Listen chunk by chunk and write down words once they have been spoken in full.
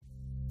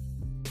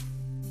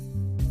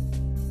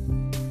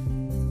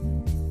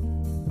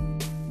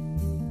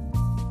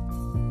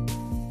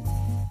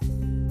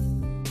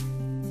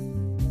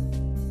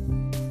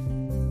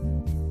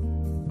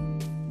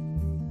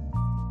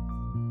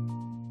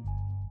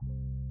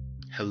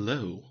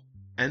Hello,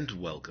 and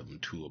welcome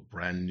to a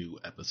brand new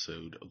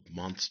episode of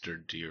Monster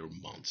Dear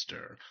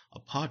Monster,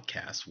 a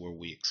podcast where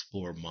we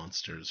explore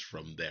monsters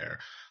from their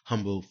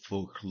humble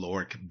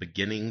folkloric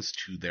beginnings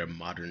to their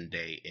modern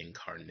day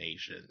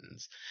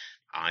incarnations.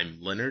 I'm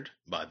Leonard,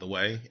 by the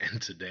way,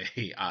 and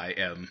today I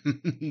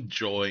am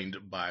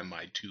joined by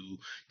my two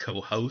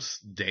co hosts,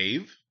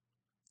 Dave,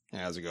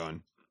 How's it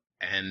going?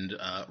 and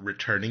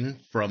returning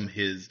from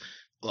his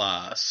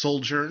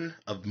sojourn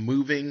of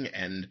moving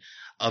and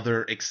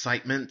other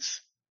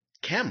excitements,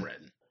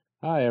 Cameron.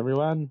 Hi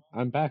everyone,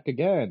 I'm back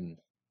again.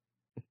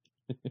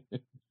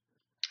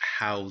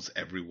 How's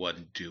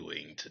everyone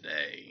doing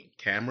today?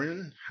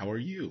 Cameron, how are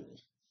you?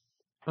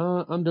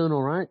 I'm doing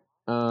all right.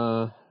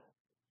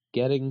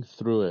 Getting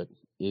through it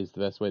is the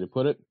best way to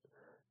put it.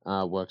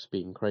 Work's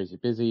been crazy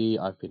busy.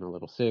 I've been a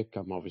little sick.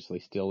 I'm obviously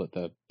still at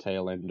the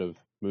tail end of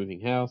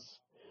moving house.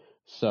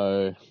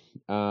 So,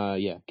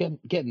 yeah,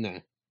 getting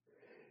there.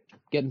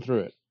 Getting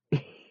through it.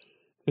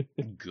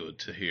 Good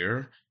to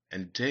hear.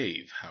 And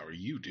Dave, how are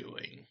you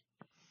doing?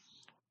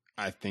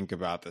 I think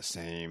about the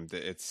same.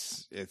 That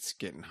it's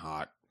getting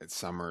hot. It's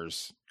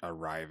summer's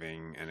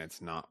arriving, and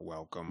it's not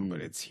welcome, but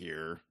it's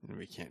here, and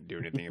we can't do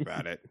anything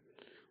about it.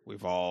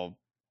 We've all.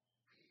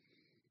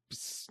 I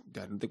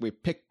don't think we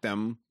picked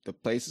them. The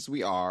places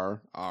we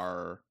are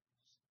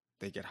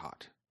they get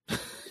hot.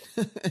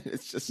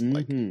 It's just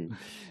like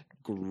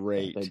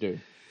great. They do.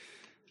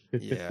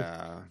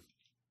 Yeah.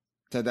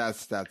 So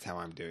that's how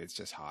I'm doing. It's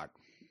just hot.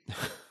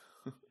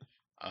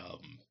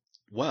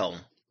 Well,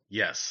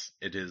 yes,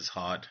 it is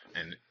hot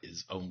and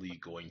is only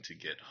going to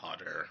get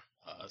hotter.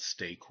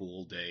 Stay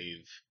cool,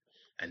 Dave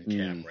and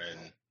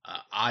Cameron.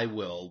 I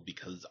will,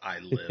 because I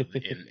live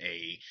in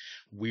a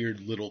weird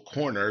little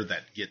corner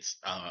that gets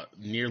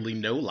nearly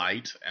no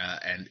light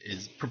and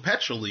is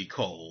perpetually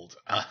cold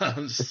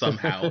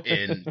somehow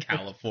in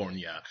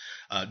California.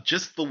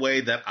 Just the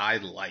way that I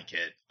like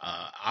it.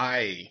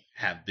 I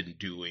have been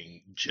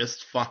doing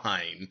just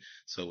fine,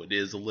 so it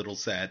is a little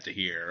sad to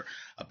hear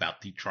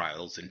about the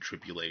trials and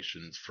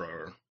tribulations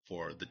for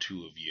the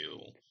two of you.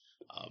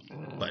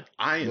 But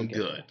I am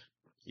good.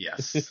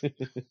 Yes.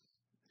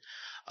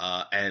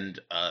 And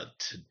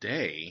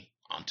today,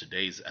 on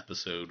today's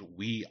episode,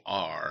 we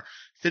are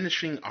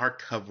finishing our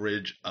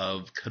coverage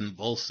of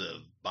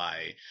Convulsive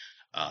by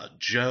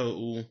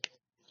Joe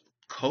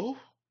Coe.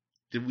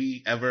 Did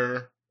we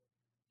ever?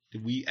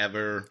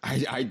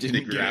 I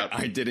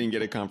didn't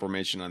get a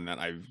confirmation on that.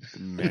 I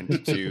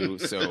meant to.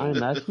 So I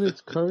imagine it's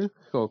Co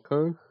or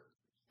Co.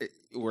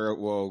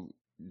 Well,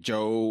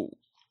 Joe,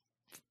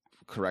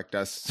 correct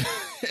us.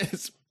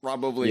 It's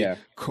probably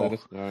Co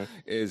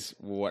is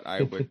what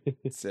I would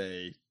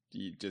say.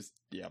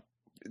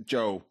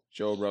 Joe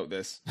wrote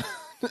this.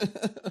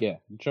 Yeah,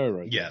 Joe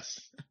wrote. Yes.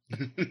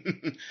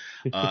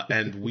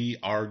 And we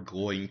are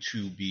going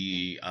to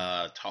be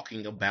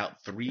talking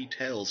about three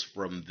tales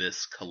from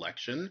this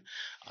collection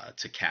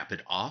to cap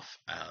it off.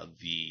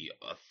 The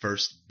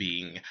first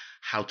being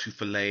How to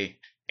Fillet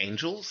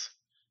Angels.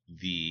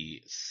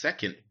 The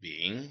second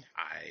being,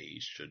 I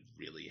should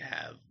really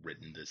have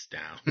written this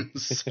down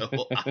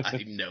so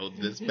I know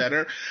this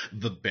better,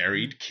 The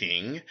Buried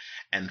King.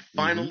 And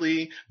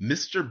finally,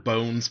 Mr.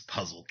 Bones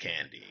Puzzle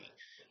Candy.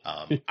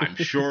 I'm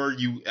sure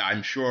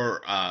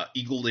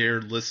Eagle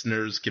Ear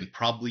listeners can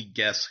probably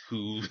guess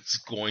who's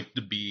going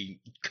to be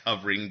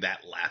covering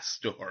that last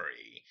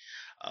story.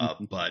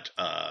 But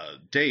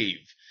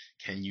Dave,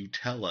 can you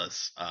tell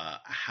us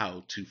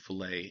How to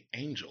Fillet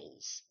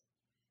Angels?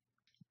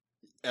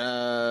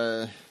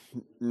 No.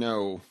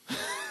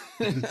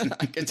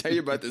 I can tell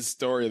you about this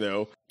story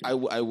though.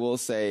 I will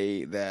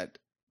say that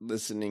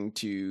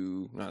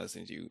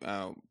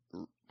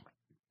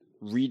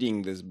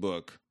reading this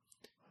book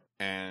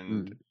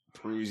and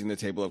perusing the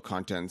table of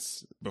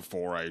contents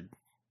before I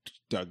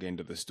dug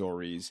into the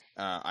stories,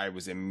 I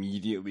was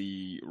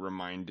immediately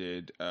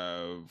reminded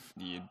of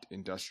the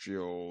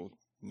Industrial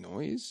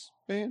Noise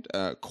band,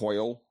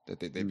 Coil, that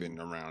they've been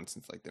around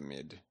since like the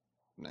mid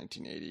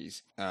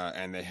 1980s,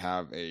 and they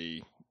have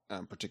a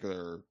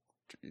particular,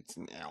 it's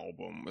an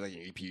album, like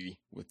an EP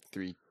with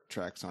 3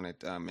 tracks on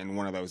it, and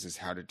one of those is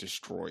How to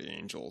Destroy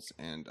Angels,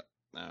 and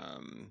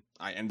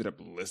I ended up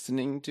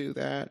listening to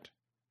that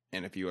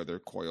and a few other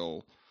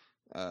Coil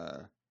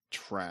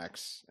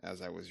tracks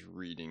as I was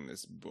reading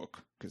this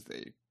book because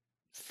they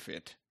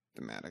fit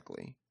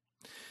thematically.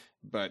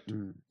 But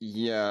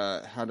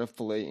yeah, How to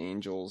Fillet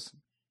Angels,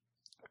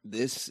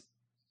 this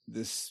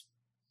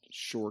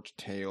short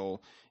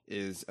tale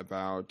is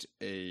about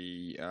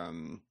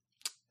an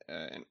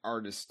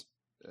artist,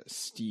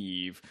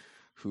 Steve,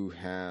 who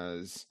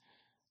has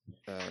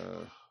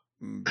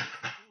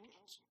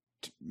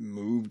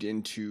moved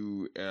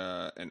into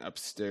an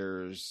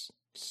upstairs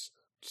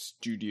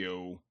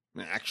studio,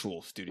 an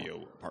actual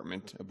studio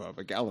apartment above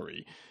a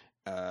gallery,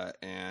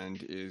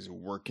 and is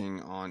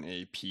working on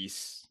a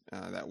piece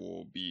that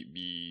will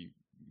be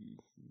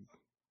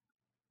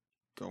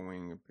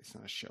going. It's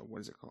not a show.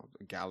 What is it called?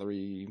 A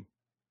gallery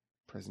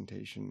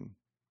presentation.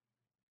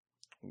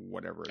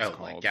 whatever it's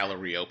called. Like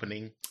gallery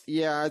opening.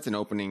 Yeah, it's an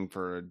opening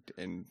for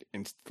an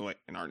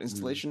art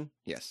installation.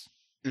 Yes,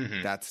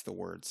 Mm-hmm. that's the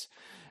words.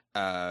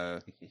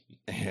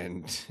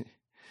 And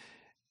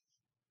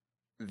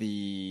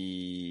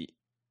the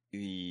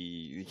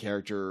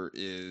character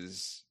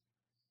is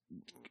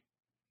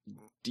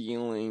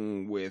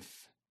dealing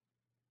with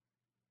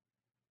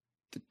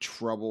the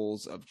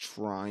troubles of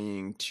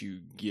trying to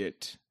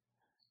get,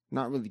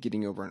 not really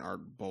getting over an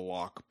art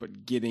block,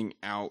 but getting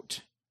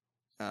out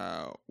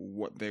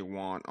what they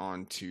want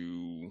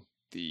onto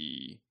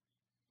the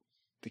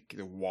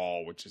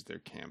wall, which is their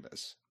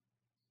canvas.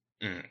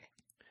 Mm.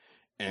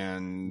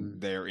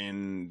 And they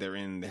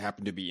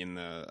happen to be in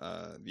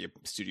the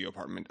studio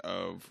apartment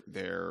of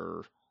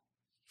their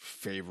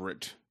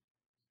favorite,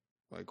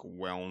 like,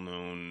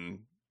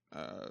 well-known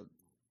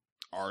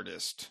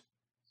artist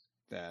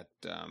that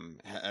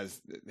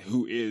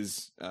who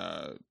is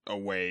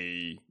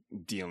away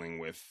dealing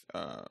with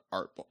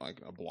art,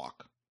 like a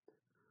block.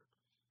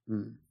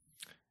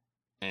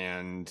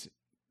 And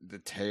the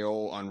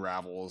tale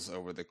unravels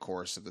over the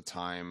course of the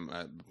time,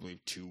 I believe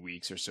 2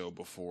 weeks or so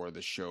before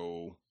the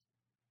show,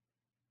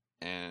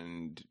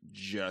 and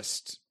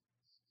just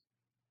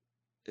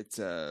it's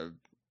a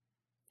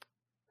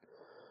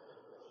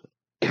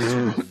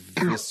sort of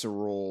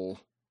visceral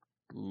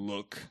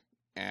look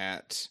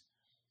at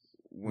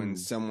when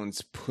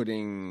someone's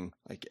putting,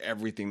 like,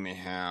 everything they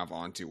have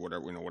onto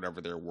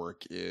whatever their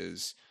work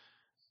is,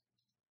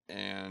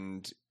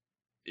 and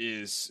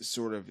is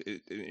sort of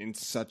in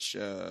such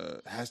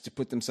has to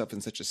put themselves in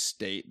such a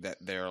state that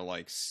they're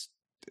like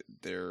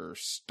they're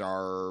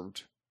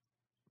starved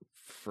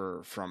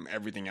from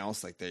everything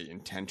else. Like, they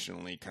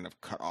intentionally kind of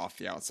cut off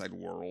the outside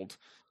world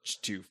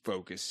just to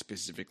focus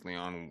specifically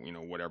on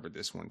whatever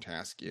this one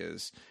task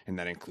is, and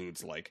that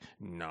includes, like,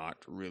 not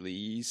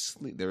really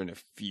sleep. They're in a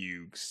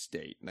fugue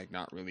state, like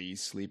not really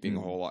sleeping a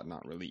whole lot,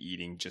 not really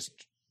eating,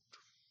 just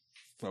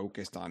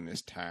focused on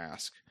this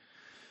task.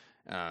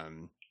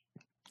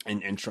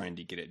 And trying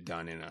to get it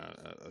done in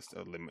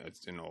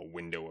a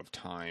window of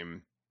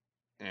time.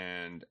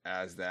 And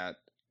as that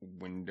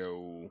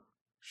window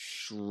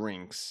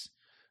shrinks,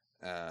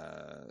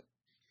 the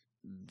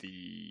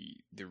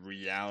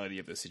reality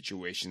of the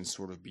situation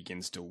sort of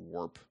begins to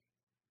warp,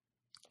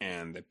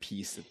 and the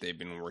piece that they've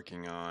been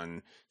working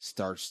on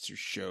starts to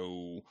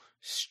show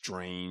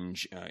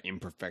strange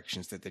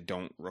imperfections that they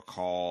don't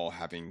recall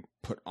having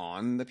put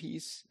on the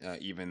piece,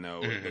 even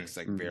though it looks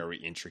like very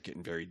intricate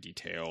and very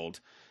detailed.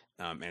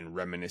 And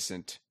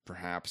reminiscent,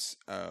 perhaps,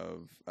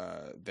 of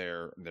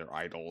their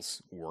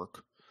idol's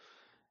work.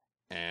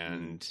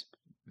 And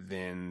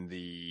then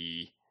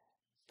the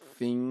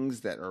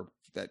things that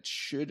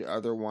should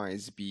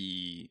otherwise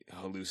be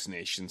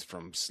hallucinations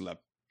from sleep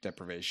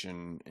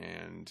deprivation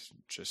and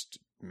just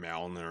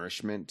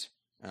malnourishment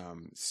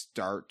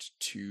start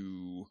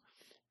to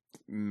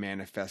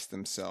manifest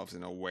themselves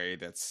in a way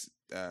that's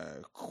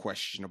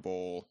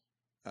questionable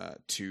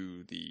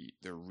to the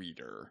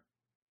reader,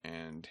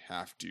 and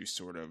have to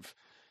sort of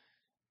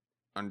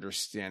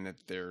understand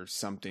that there's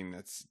something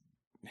that's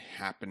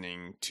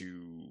happening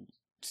to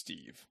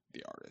Steve,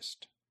 the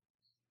artist.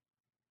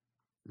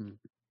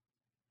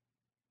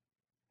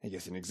 I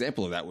guess an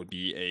example of that would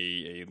be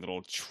a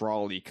little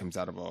trolley comes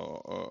out of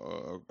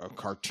a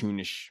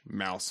cartoonish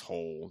mouse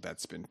hole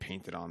that's been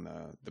painted on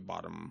the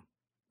bottom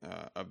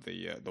of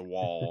the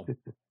wall,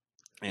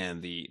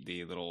 and the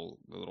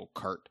little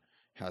cart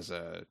has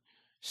a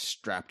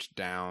strapped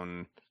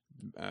down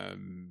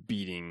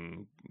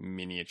beating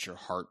miniature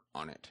heart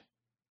on it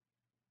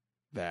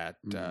that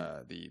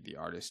the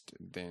artist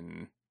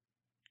then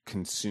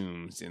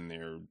consumes in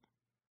their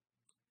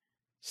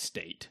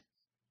state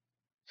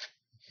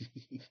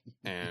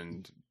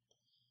and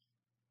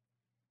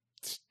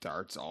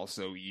starts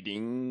also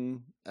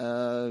eating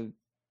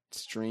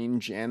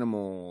strange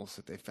animals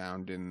that they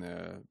found in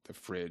the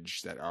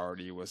fridge that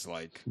already was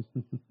like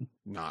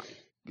not.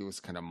 It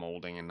was kind of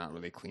molding and not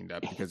really cleaned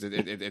up, because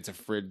it's a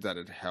fridge that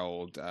had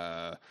held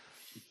the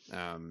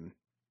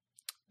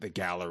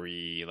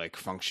gallery, like,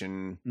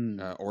 function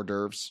hors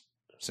d'oeuvres.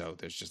 So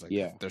there's just like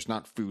there's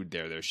not food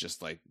there. There's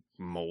just like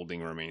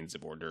molding remains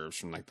of hors d'oeuvres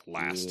from like the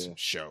last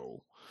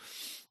show.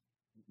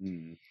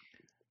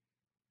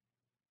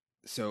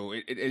 So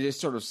it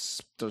just sort of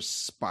starts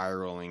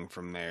spiraling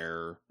from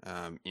there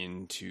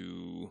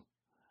into,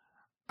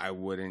 I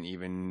wouldn't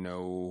even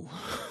know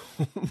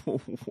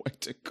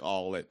what to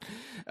call it.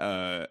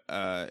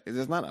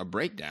 It's not a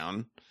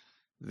breakdown.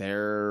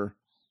 They're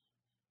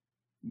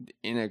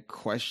in a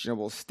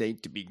questionable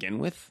state to begin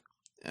with.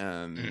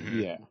 And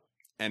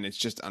it's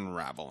just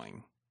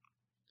unraveling.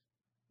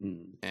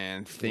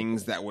 And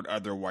things that would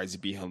otherwise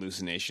be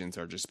hallucinations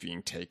are just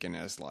being taken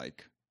as,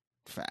 like,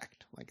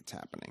 fact, like it's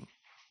happening.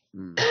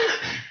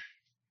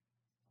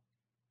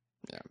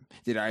 Yeah.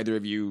 Did either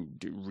of you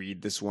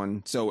read this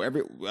one? So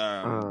every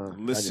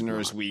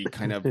listeners, we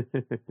kind of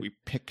we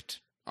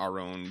picked our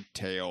own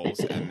tales,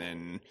 and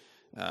then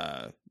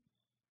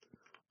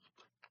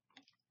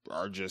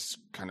are just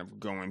kind of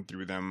going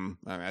through them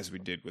as we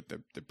did with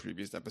the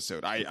previous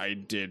episode. I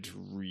did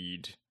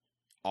read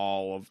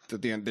all of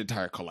the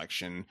entire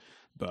collection,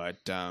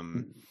 but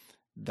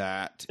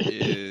that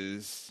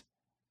is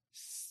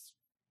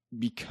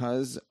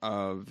because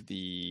of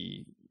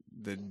the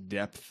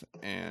depth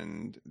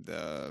and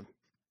the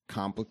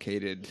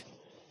complicated,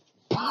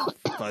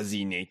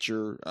 fuzzy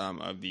nature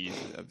of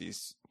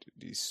these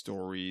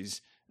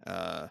stories.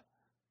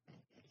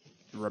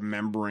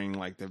 Remembering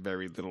like the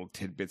very little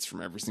tidbits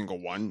from every single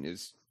one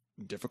is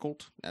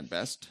difficult at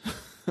best.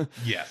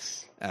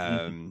 Yes.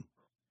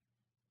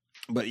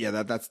 But yeah,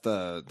 that's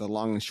the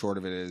long and short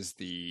of it is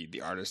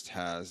the artist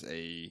has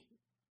a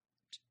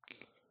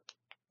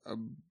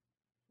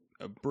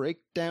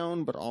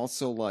breakdown, but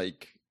also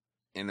like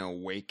an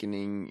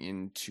awakening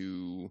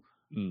into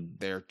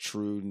their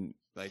true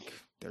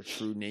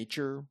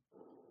nature.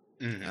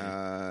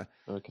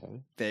 Mm-hmm.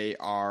 Okay. They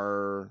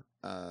are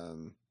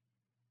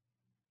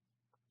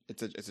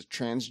it's a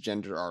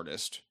transgender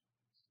artist,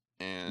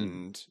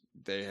 and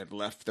they had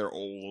left their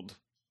old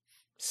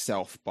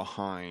self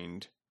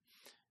behind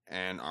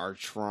and are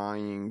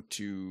trying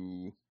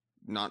to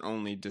not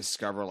only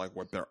discover like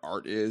what their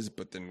art is,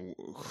 but then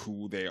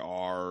who they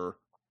are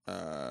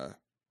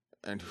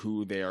and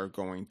who they are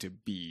going to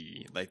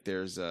be. Like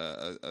there's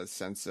a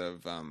sense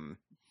of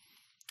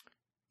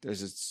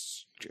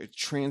there's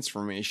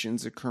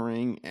transformations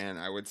occurring, and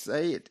I would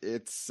say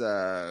it's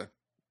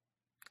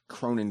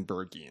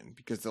Cronenbergian,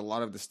 because a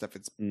lot of the stuff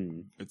it's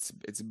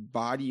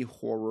body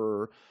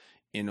horror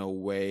in a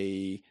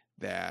way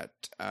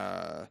that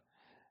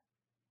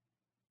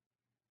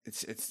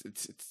it's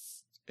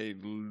a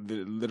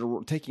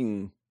literal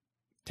taking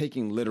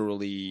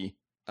literally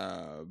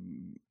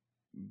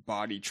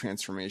body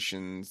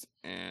transformations,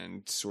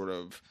 and sort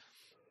of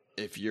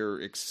if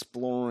you're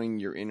exploring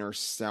your inner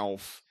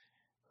self,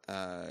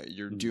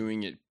 you're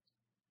doing it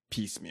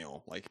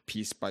piecemeal, like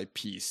piece by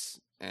piece,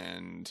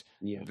 and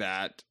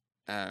that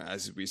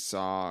as we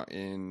saw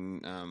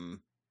in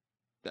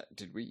that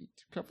did we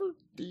cover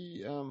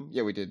the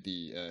we did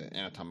the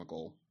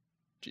anatomical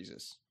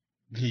Jesus.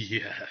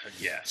 Yeah.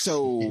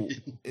 So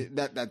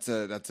that's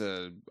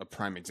a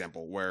prime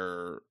example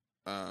where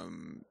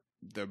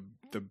the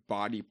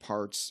body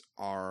parts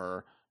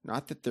are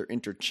not that they're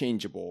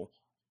interchangeable,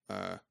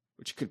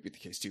 which could be the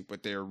case too,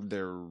 but they're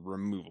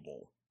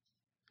removable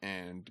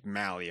and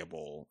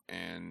malleable,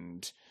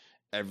 and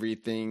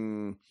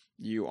everything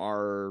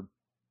you're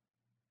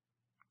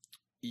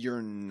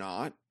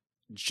not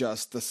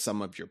just the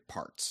sum of your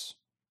parts.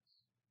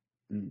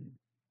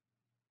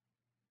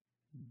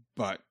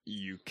 But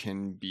you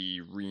can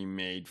be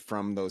remade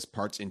from those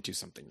parts into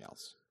something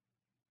else.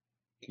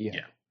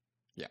 Yeah.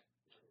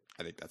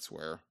 I think that's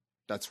where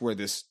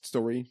this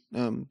story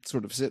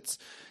sort of sits,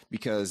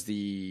 because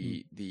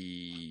the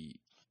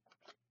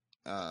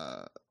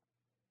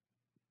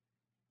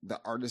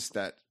artist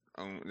that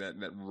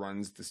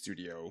runs the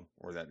studio,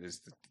 or that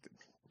is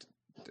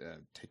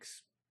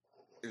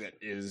that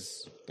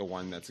is the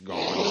one that's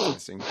gone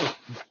missing,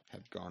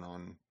 had gone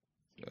on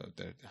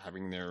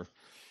having their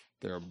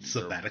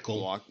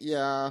sabbatical.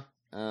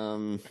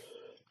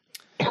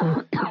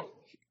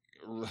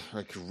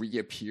 Like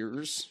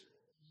reappears,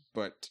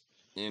 but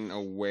in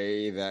a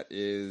way that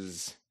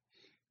is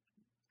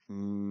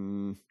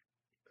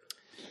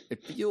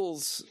it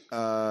feels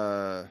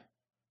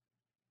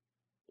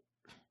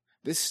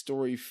this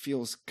story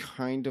feels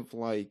kind of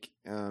like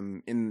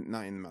not in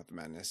the Mouth of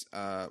Madness,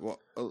 a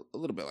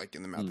little bit like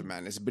in the Mouth of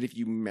Madness, but if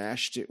you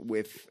mashed it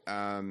with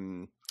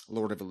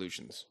Lord of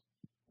Illusions,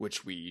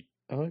 which we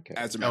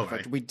as a matter of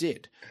fact we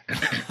did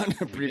on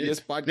a previous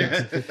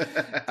podcast.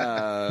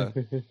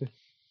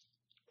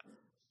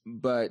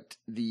 But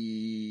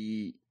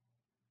the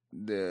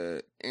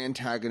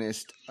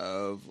antagonist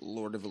of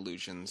Lord of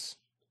Illusions,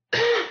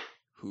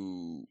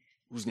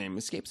 whose name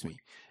escapes me,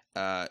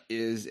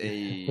 is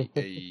a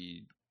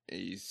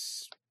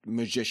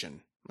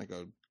magician, like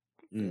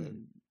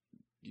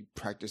he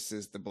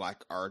practices the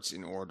black arts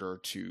in order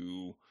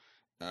to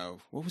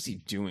what was he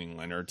doing,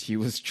 Leonard? He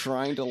was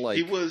trying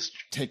to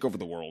take over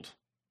the world.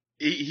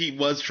 He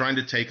was trying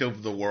to take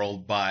over the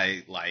world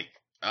by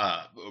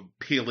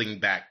peeling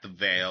back the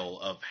veil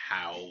of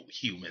how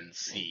humans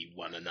see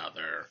one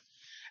another,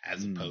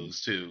 as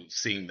opposed to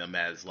seeing them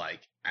as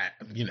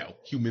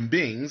human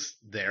beings.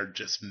 They're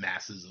just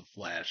masses of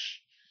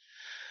flesh,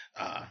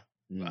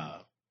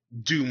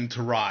 doomed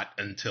to rot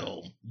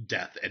until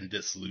death and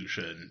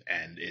dissolution.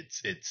 And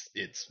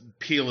it's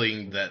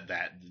peeling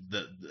that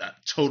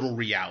total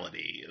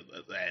reality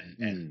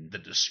and the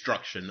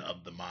destruction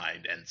of the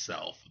mind and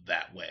self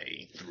that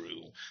way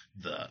through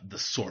the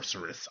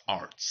sorceress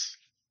arts.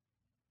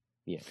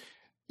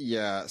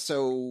 Yeah.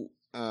 So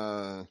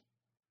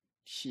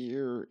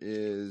here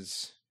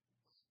is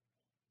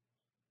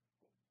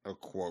a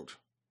quote.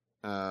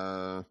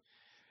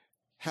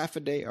 Half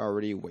a day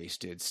already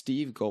wasted,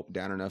 Steve gulped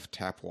down enough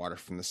tap water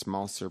from the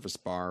small service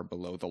bar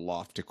below the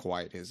loft to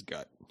quiet his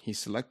gut. He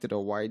selected a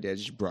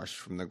wide-edged brush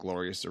from the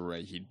glorious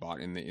array he'd bought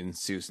in the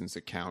Insouciance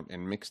account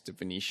and mixed a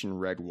Venetian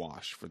red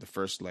wash for the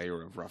first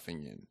layer of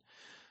roughing in.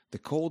 The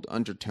cold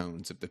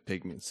undertones of the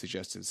pigment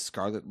suggested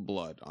scarlet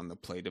blood on the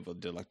plate of a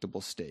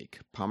delectable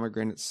steak,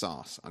 pomegranate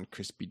sauce on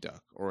crispy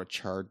duck, or a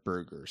charred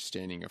burger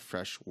staining a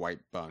fresh white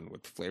bun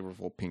with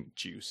flavorful pink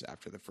juice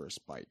after the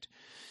first bite.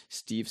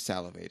 Steve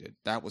salivated.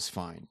 That was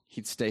fine.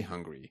 He'd stay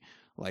hungry.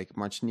 Like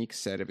Martinique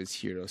said of his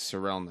hero,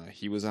 Sorelna,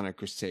 he was on a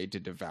crusade to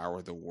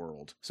devour the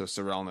world. So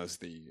Sorelna's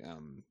the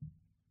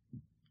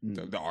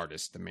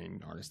artist, the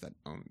main artist that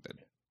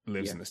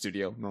lives in the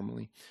studio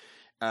normally.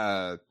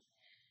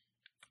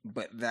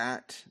 But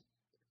that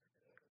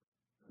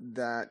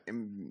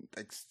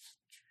like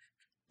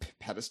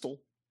pedestal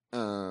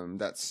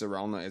that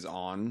Sorelna is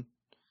on,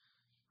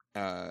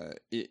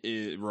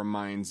 it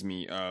reminds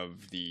me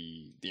of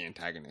the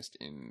antagonist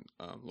in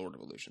Lord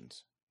of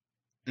Illusions.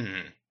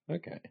 Mm-hmm.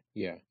 Okay,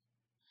 yeah.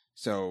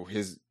 So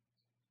his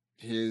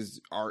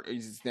art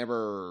is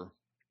never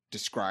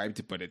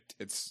described, but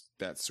it's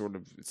that sort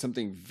of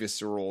something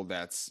visceral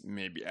that's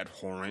maybe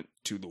abhorrent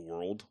to the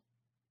world,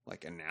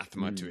 like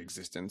anathema to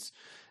existence.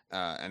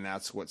 And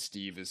that's what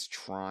Steve is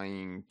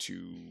trying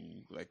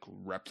to like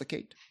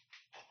replicate.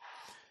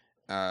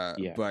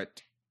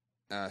 But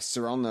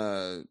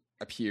Sorelna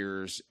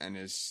appears and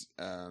is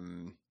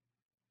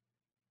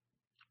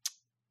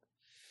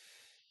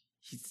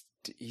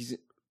he's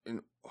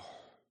an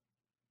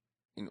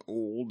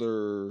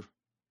older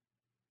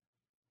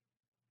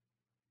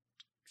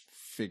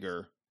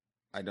figure.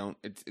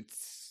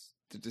 It's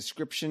the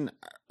description,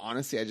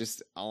 honestly,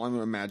 all I'm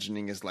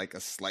imagining is like a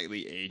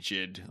slightly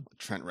aged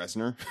Trent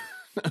Reznor,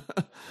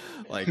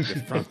 like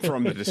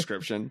from the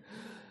description.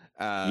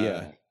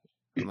 I'm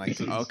like,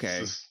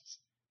 okay.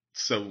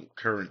 So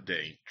current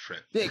day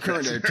Trent. Yeah,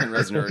 current day Trent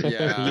Reznor.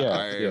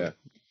 Yeah,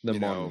 The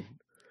modern.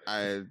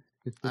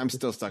 I'm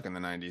still stuck in the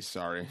 90s.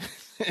 Sorry,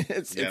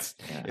 it's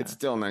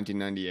still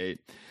 1998.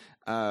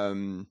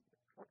 And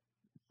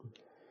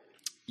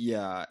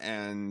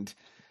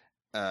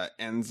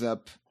ends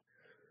up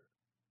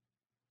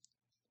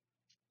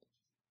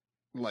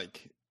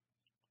like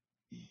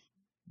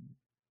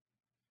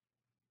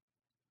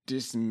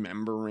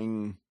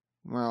dismembering.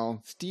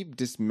 Well, Steve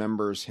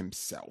dismembers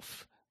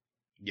himself.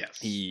 Yes,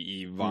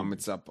 he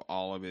vomits up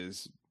all of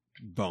his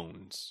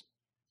bones.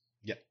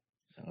 Yep.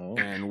 Oh.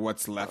 And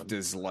what's left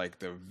is like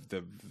the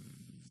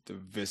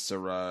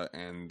viscera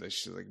and the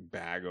like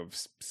bag of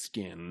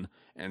skin.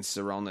 And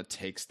Sorelna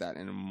takes that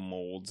and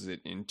molds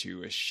it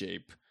into a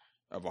shape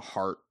of a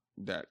heart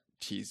that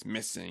he's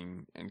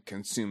missing and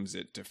consumes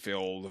it to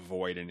fill the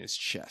void in his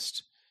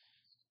chest.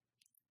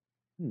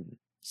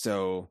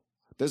 So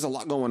there's a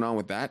lot going on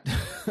with that.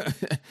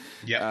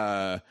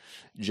 Yeah.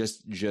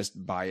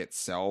 Just by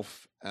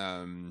itself.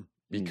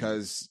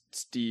 Because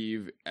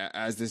Steve,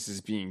 as this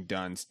is being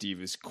done, Steve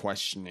is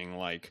questioning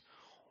like,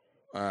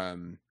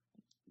 who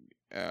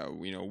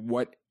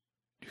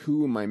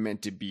am I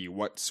meant to be?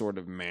 What sort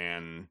of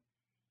man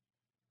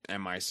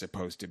am I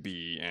supposed to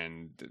be?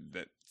 And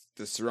that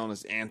the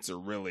Sorelna's answer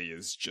really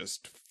is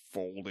just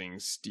folding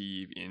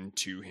Steve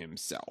into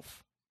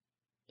himself.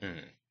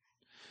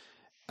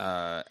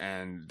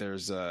 And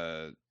there's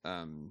a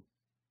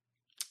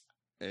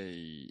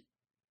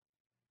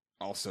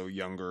also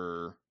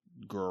younger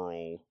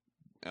girl,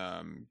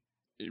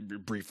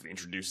 briefly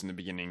introduced in the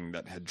beginning,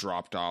 that had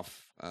dropped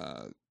off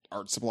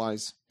art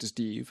supplies to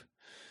Steve,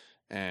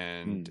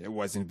 and it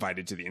was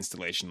invited to the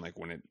installation like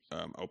when it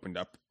opened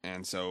up.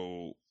 And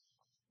so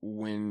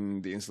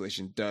when the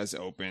installation does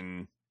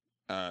open,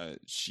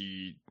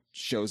 she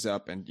shows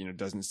up and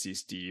doesn't see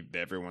Steve.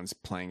 Everyone's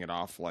playing it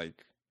off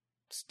like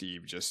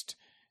Steve just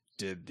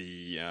did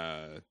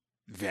the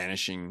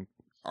vanishing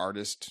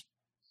artist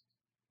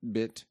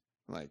bit.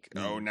 Like,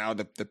 oh, now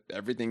the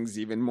everything's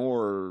even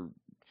more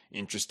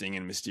interesting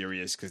and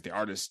mysterious because the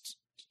artist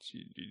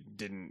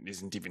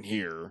isn't even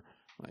here.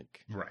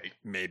 Like, right?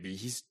 Maybe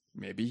he's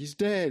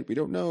dead. We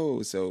don't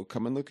know. So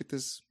come and look at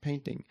this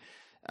painting.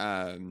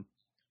 And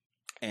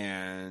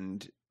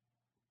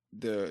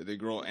the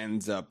girl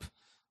ends up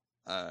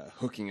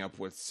hooking up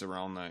with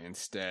Sorelna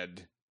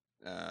instead,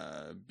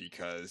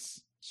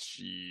 because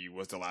she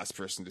was the last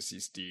person to see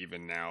Steve,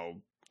 and now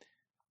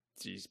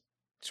she's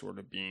sort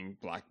of being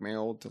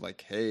blackmailed to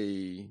like,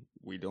 hey,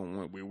 we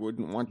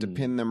wouldn't want to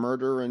pin the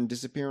murder and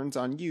disappearance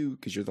on you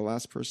because you're the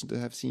last person to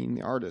have seen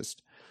the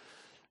artist.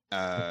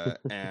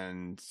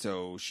 And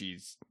so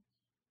she's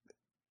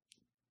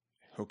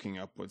hooking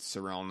up with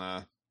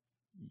Sorelna,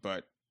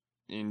 but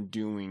in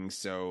doing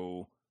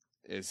so,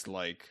 it's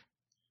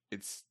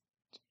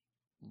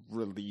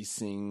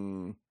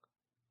releasing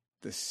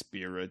the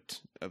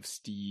spirit of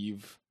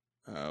Steve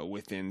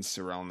within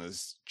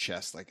Sorelna's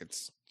chest, like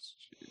it's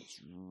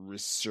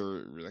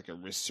like a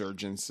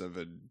resurgence of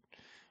a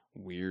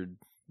weird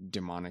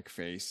demonic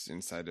face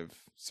inside of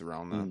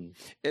Sorelna.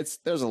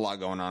 There's a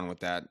lot going on with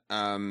that.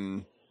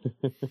 So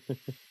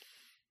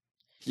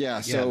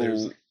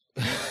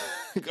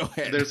Go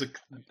ahead.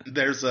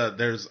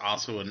 There's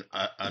also an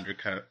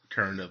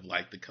undercurrent of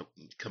like the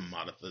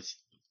commoditas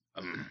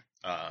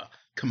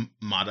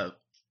commodit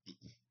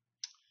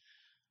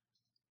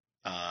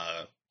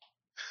uh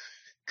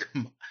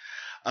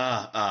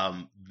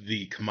com,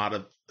 the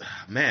commodity,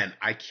 man,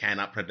 I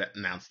cannot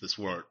pronounce this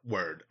word.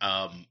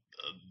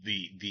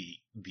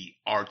 The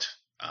art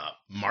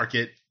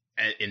market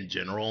in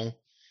general.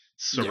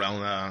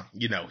 Serena,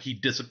 he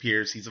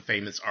disappears. He's a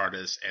famous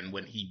artist, and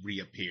when he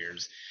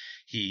reappears,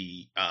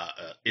 he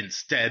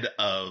instead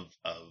of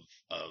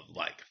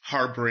like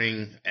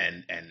harboring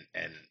and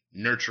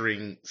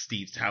nurturing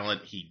Steve's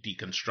talent, he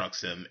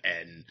deconstructs him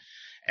and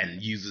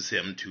uses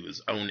him to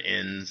his own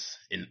ends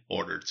in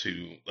order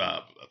to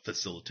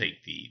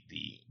facilitate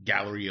the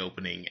gallery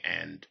opening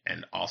and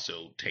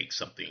also take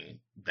something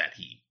that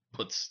he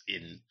puts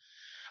in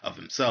of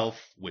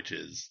himself, which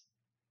is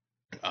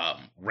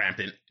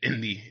rampant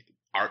in the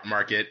art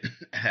market,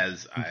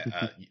 as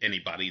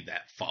anybody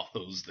that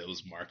follows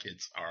those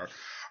markets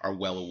are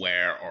well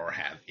aware or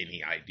have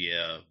any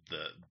idea of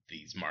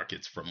these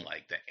markets from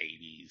like the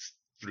 80s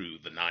through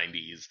the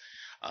 90s.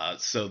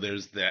 So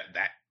there's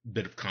that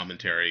bit of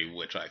commentary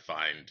which I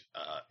find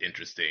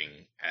interesting,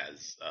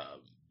 as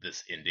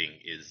this ending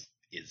is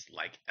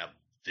like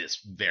this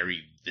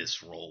very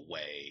visceral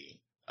way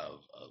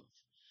of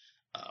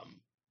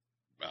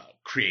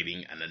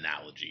creating an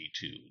analogy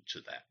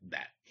to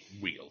that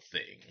real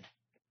thing.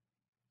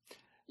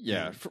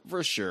 Yeah,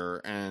 for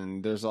sure.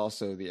 And there's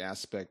also the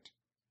aspect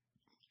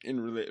in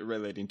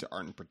relating to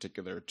art in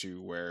particular, to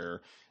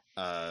where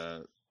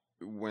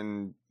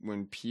when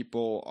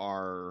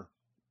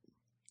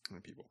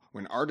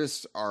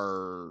artists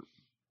are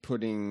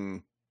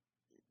putting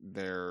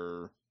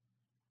their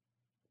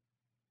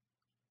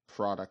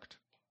product,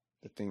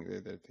 the thing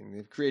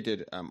they've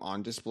created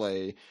on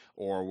display,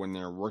 or when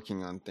they're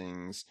working on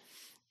things,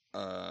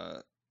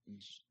 a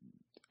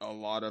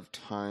lot of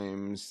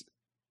times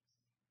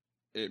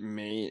it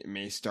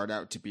may start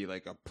out to be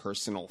like a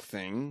personal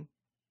thing,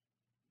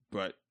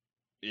 but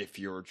if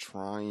you're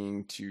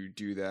trying to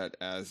do that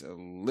as a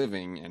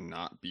living and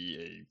not be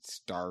a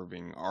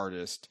starving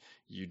artist,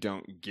 you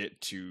don't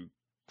get to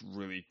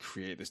really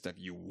create the stuff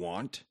you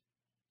want.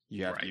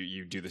 You have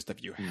you do the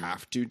stuff you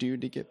have to do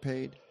to get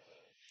paid.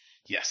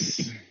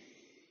 Yes.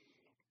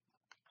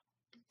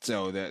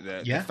 So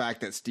the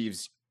fact that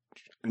Steve's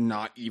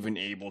not even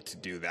able to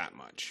do that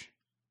much.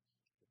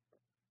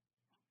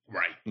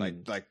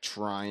 Right. Like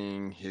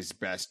trying his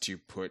best to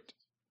put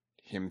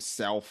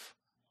himself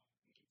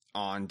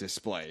on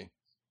display,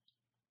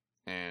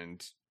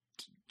 and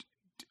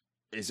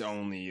is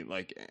only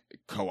like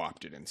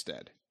co-opted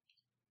instead.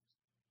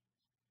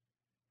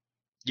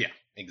 Yeah,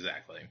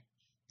 exactly.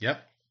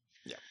 Yep.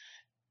 Yeah.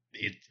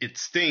 It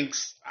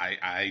stinks.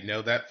 I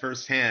know that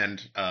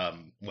firsthand.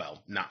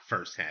 Well, not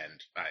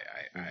firsthand.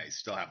 I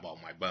still have all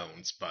my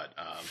bones, but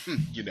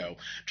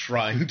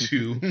trying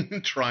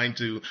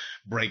to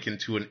break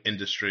into an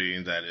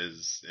industry that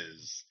is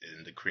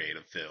in the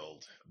creative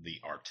field,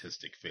 the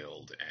artistic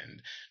field,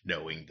 and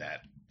knowing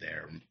that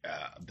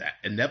that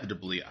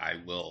inevitably I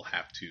will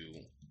have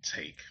to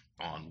take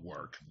on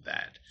work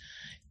that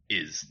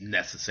is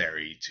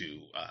necessary to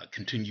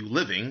continue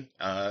living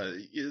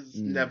is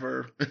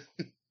never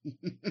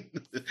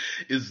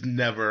is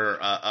never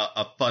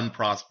a fun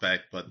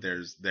prospect, but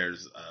there's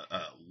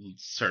a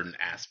certain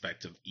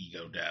aspect of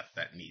ego death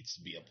that needs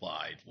to be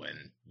applied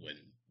when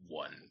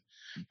one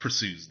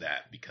pursues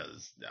that,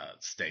 because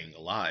staying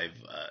alive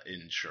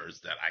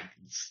ensures that I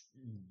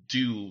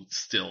do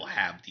still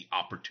have the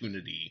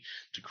opportunity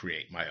to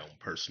create my own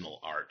personal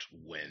art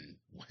when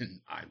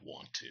I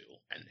want to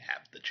and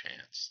have the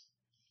chance.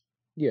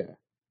 Yeah.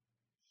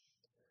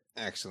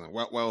 Excellent.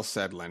 Well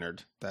said,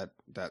 Leonard. That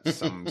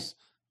sums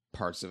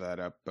parts of that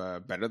up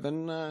better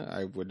than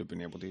I would have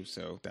been able to.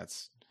 So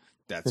that's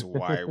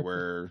why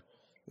we're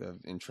the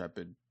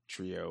intrepid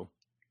trio.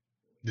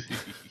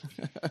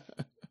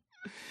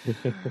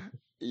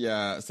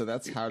 Yeah. So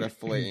that's How to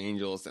Fillet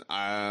Angels.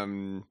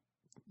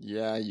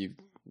 Yeah, you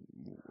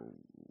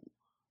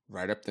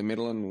right up the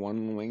middle and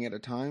one wing at a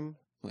time.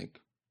 Like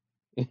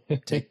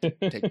take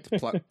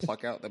the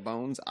pluck out the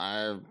bones.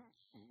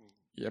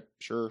 Yep,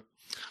 sure.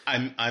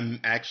 I'm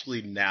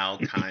actually now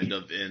kind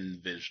of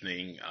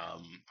envisioning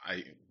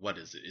what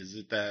is it? Is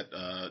it that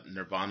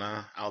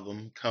Nirvana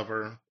album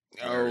cover?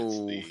 Is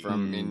it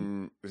from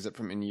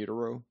In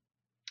Utero?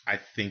 I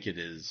think it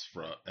is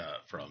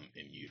from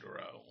In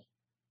Utero.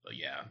 But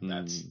yeah,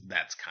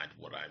 that's kind of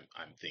what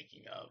I'm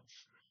thinking of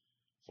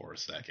for a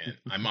second.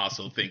 I'm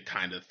also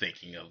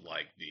thinking of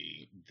like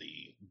the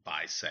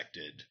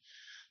bisected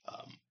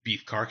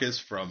beef carcass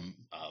from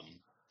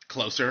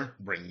Closer,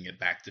 bringing it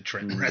back to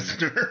Trent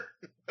Reznor.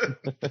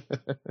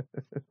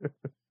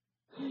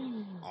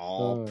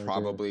 All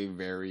probably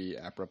very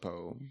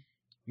apropos.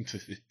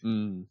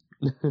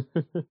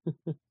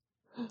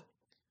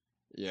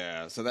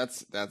 Yeah, so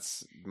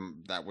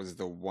that was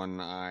the one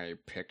I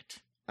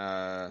picked.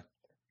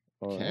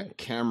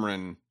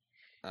 Cameron.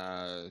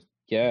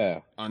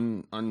 Yeah.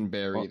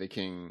 Unbury the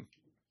King.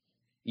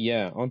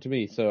 Yeah, on to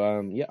me.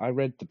 So, yeah, I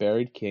read The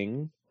Buried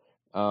King,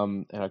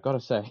 and I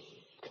gotta say,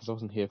 because I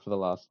wasn't here for the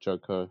last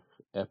Joker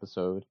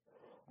episode,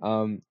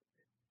 um,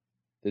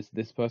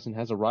 this person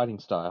has a writing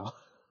style,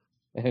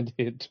 and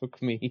it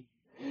took me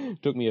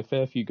a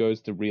fair few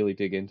goes to really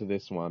dig into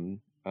this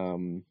one,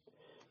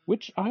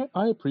 which I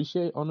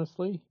appreciate,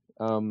 honestly.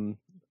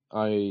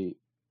 I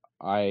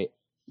I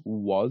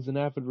was an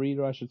avid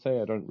reader, I should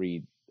say. I don't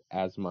read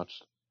as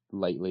much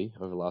lately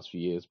over the last few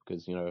years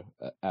because,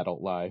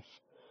 adult life.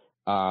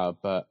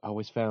 But I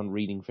always found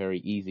reading very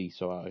easy,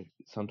 so I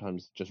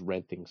sometimes just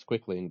read things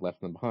quickly and left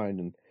them behind.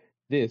 And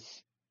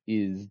this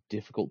is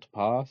difficult to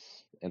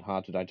pass and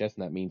hard to digest,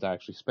 and that means I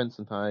actually spent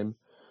some time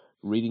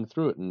reading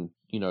through it and,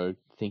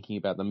 thinking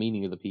about the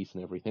meaning of the piece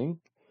and everything.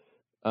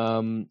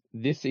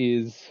 This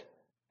is,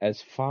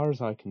 as far as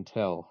I can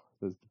tell,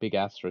 there's the big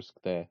asterisk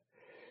there.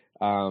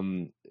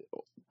 Um,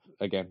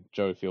 Again,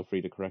 Joe, feel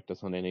free to correct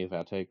us on any of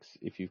our takes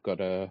if you've got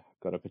a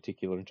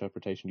particular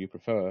interpretation you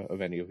prefer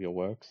of any of your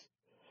works.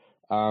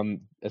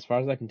 As far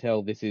as I can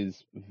tell, this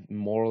is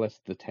more or less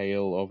the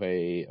tale of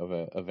a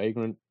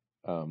vagrant,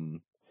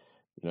 um,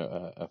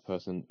 a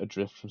person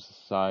adrift from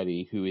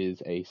society who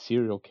is a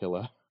serial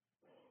killer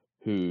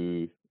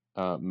who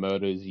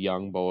murders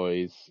young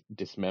boys,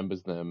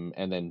 dismembers them,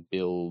 and then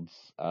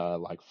builds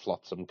like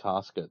flotsam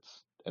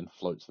caskets and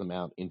floats them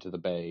out into the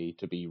bay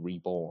to be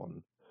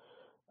reborn.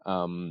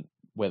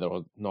 Whether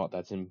or not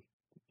that's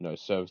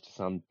serves to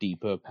some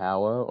deeper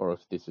power, or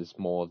if this is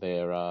more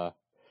their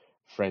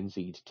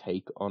frenzied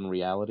take on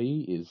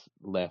reality, is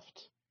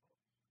left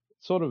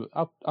sort of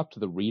up to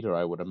the reader,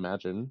 I would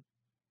imagine.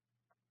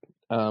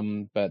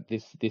 But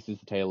this is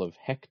the tale of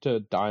Hector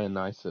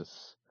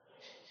Dionysus.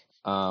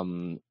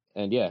 And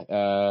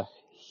yeah,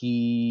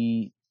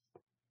 he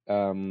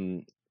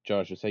Joe,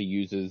 I should say,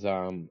 uses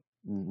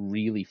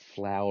really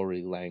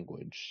flowery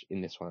language in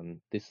this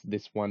one.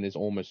 This one is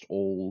almost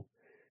all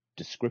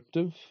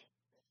descriptive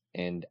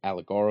and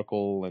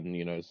allegorical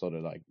and sort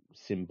of like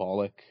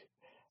symbolic,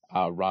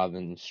 rather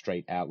than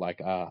straight out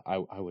like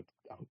I would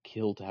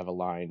kill to have a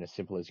line as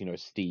simple as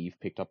Steve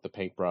picked up the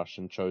paintbrush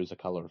and chose a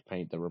color of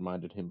paint that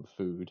reminded him of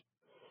food,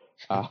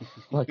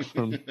 like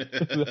from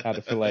How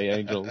to Fillet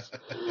Angels.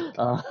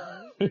 Uh,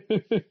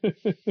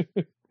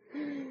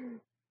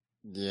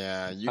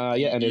 Yeah,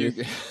 yeah, and it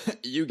is.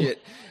 you get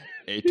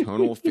a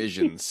tonal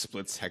fission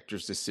splits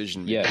Hector's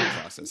decision-making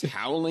process.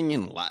 Howling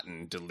in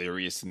Latin,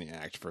 delirious in the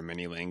act, for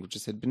many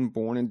languages had been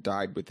born and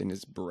died within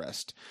his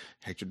breast.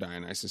 Hector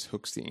Dionysus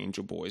hooks the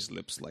angel boy's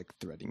lips like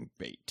threading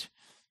bait.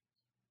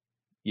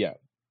 Yeah,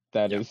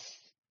 that is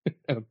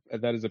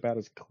that is about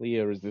as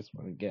clear as this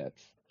one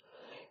gets.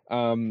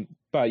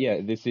 But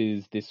yeah, this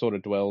sort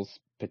of dwells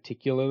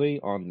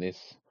particularly on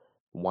this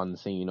one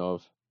scene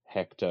of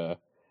Hector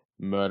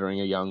murdering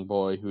a young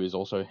boy who is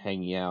also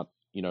hanging out,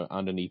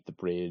 underneath the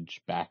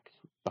bridge back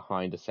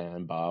behind a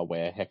sandbar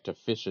where Hector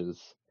fishes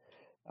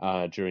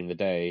during the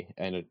day,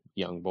 and a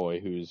young boy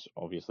who's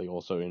obviously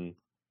also in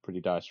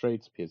pretty dire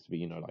straits, appears to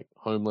be, like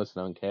homeless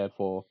and uncared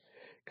for,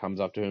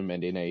 comes up to him,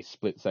 and in a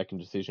split-second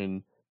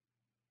decision,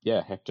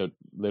 yeah, Hector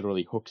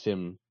literally hooks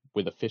him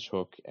with a fish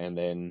hook and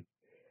then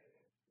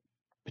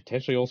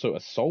potentially also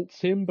assaults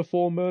him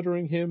before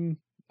murdering him,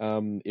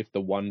 if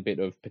the one bit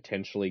of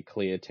potentially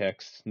clear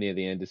text near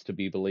the end is to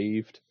be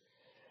believed.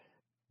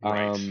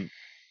 Right.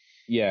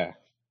 Yeah,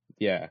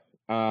 yeah.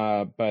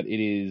 But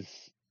it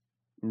is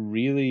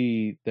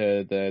really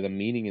the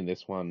meaning in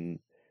this one,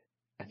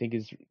 I think,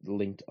 is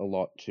linked a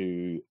lot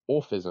to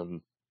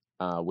Orphism,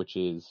 which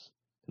is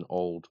an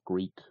old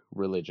Greek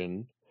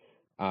religion.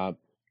 Uh,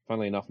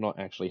 Funnily enough, not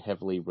actually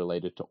heavily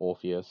related to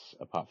Orpheus,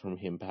 apart from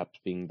him perhaps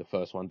being the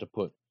first one to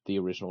put the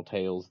original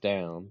tales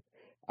down,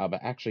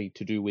 but actually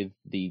to do with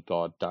the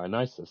god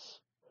Dionysus.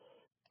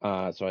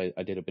 So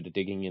I did a bit of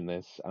digging in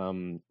this.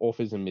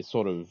 Orphism is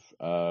sort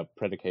of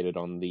predicated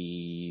on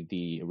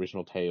the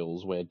original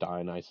tales where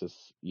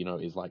Dionysus,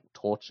 is like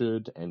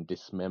tortured and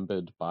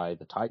dismembered by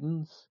the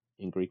Titans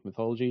in Greek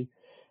mythology,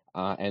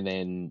 and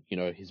then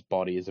his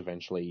body is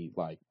eventually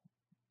like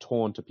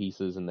torn to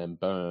pieces and then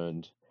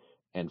burned,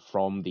 and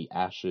from the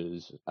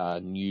ashes,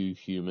 new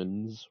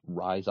humans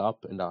rise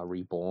up and are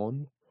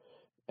reborn.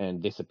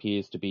 And this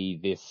appears to be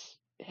this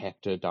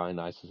Hector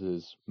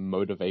Dionysus's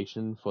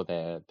motivation for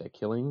their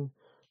killing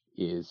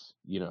is,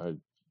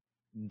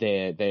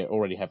 they're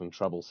already having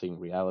trouble seeing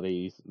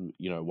realities.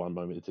 One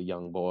moment it's a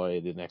young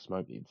boy, the next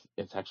moment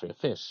it's actually a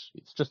fish.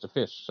 It's just a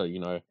fish. So,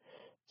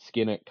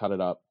 skin it, cut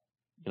it up.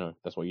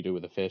 That's what you do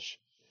with a fish.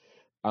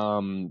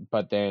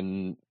 But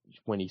then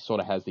when he sort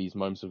of has these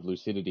moments of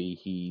lucidity,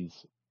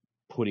 he's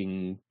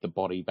putting the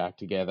body back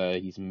together.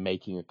 He's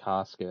making a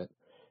casket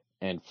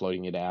and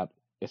floating it out,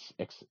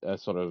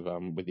 sort of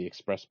with the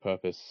express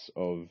purpose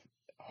of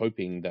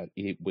hoping that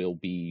it will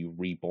be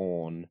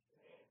reborn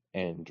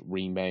and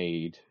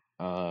remade,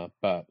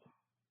 but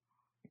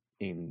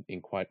in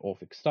quite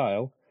Orphic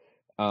style.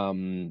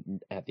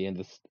 At the end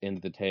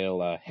of the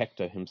tale,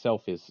 Hector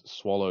himself is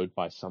swallowed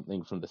by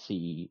something from the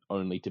sea,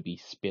 only to be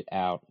spit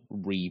out,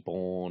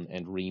 reborn,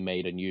 and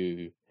remade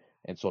anew,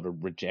 and sort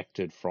of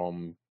rejected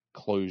from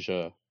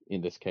closure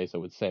in this case, I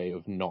would say,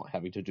 of not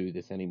having to do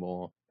this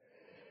anymore.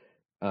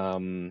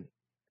 It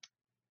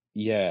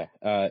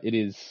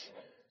is,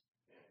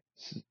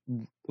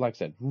 like I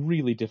said,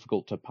 really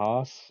difficult to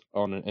pass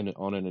on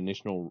an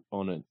initial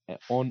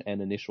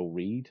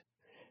read.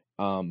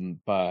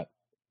 But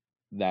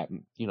that,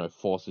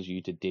 forces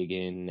you to dig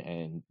in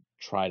and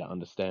try to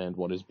understand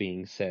what is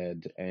being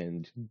said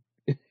and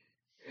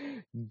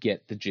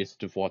get the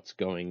gist of what's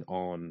going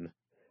on,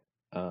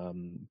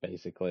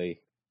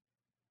 basically.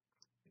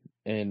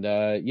 And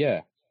there's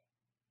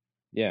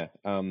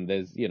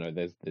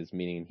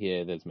meaning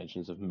here. There's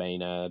mentions of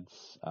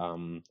Maenads,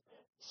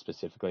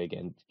 specifically,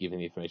 again, giving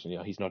the information.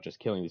 He's not just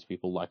killing these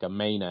people like a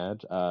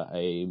Maenad,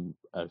 a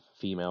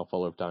female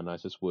follower of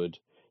Dionysus would.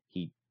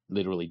 He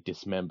literally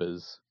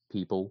dismembers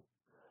people,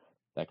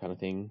 that kind of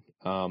thing.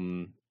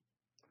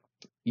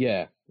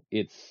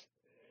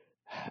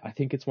 I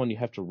think it's one you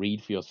have to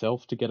read for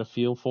yourself to get a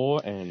feel for,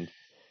 and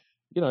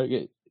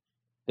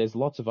there's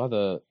lots of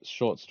other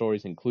short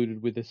stories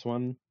included with this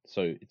one,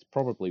 so it's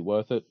probably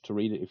worth it to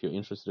read it if you're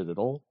interested at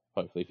all.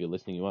 Hopefully, if you're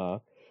listening, you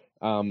are.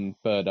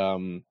 But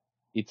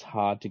it's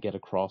hard to get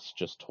across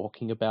just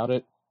talking about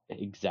it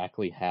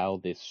exactly how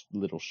this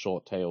little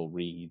short tale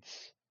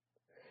reads.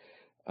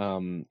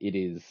 It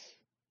is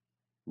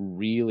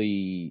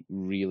really,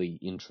 really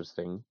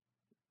interesting,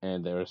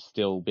 and there are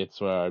still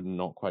bits where I'm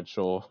not quite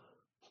sure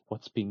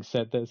what's being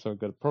said there, so I'm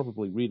going to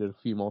probably read it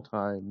a few more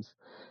times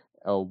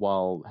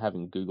while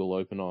having Google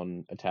open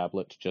on a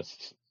tablet to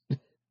just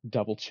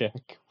double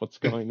check what's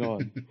going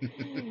on.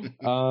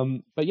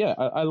 But yeah,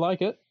 I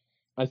like it.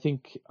 I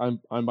think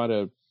I might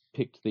have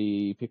picked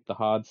the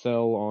hard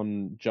sell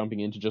on jumping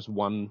into just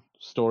one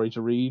story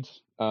to read.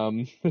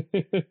 But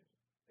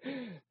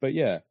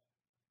yeah.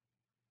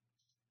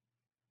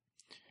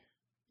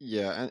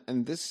 Yeah,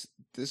 and this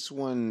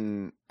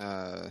one,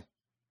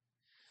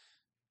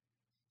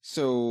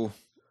 so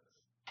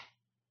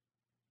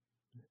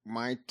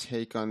my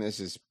take on this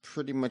is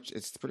pretty much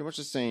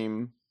the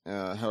same.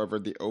 However,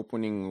 the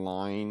opening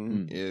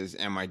line is,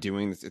 "Am I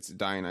doing this?" It's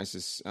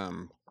Dionysus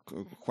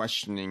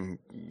questioning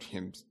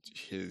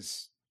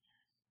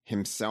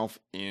himself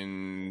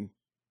in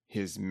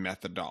his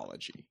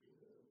methodology.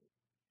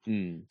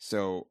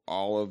 So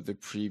all of the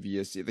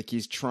previous, like,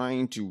 he's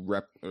trying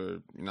to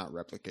not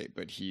replicate,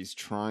 but he's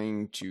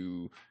trying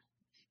to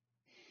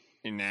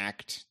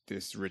enact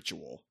this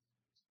ritual,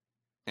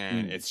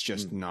 and it's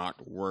just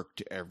not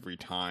worked every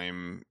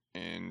time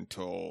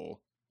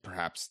until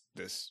perhaps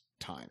this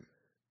time.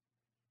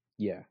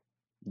 Yeah.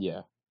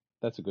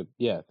 That's a good.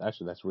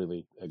 Actually, that's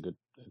really a good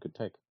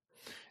take.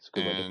 It's a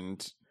good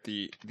and way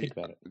to think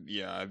about it.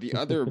 Yeah,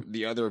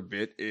 the other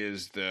bit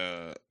is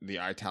the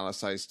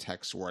italicized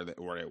text where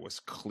it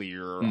was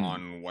clear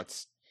on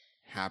what's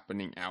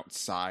happening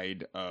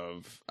outside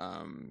of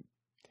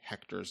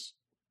Hector's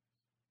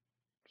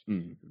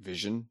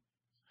vision.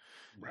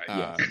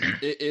 Right.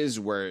 It is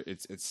where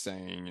it's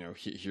saying,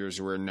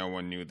 here's where no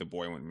one knew the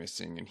boy went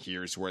missing, and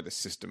here's where the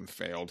system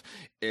failed.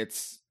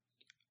 It's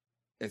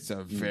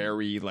a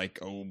very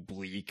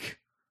oblique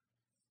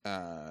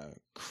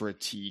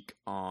critique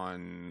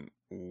on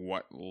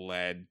what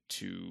led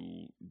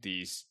to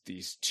these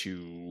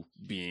two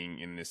being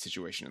in this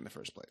situation in the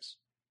first place.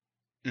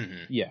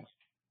 Mm-hmm.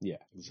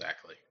 Yeah,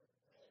 exactly.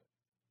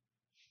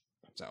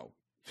 So,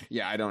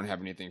 yeah, I don't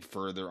have anything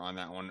further on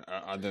that one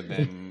other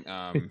than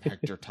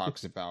Hector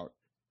talks about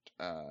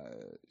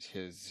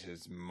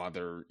his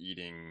mother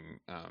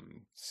eating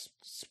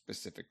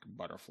specific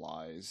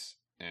butterflies,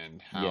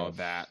 and how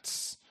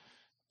that's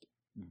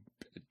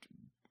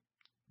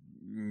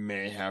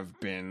may have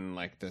been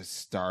the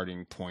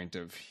starting point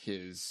of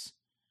his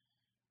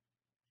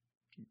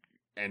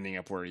ending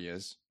up where he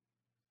is.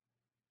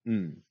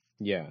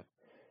 Yeah.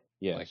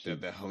 The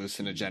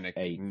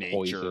hallucinogenic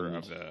nature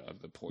of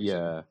the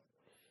poison.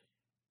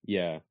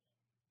 Yeah,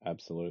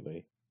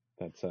 absolutely.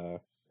 That's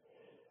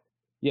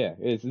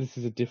this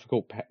is a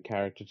difficult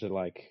character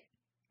to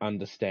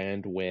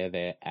understand where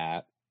they're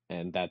at,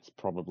 and that's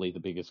probably the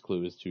biggest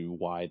clue as to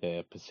why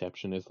their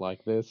perception is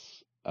like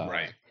this.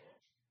 Right.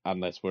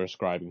 Unless we're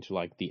ascribing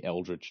to the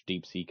Eldritch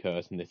Deep Sea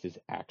Curse, and this is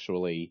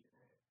actually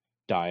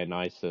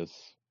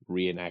Dionysus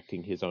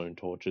reenacting his own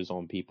tortures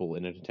on people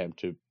in an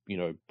attempt to,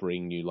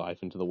 bring new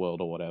life into the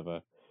world or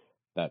whatever.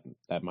 That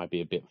might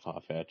be a bit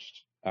far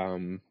fetched.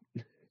 There's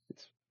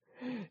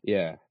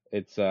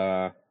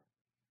a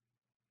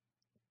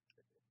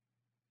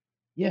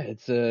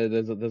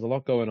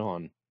lot going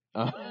on.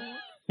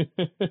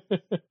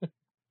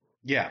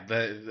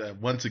 Yeah,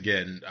 once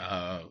again,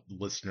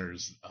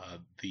 listeners,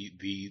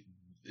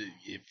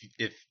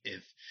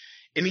 if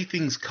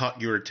anything's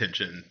caught your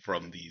attention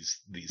from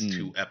these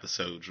two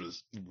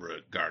episodes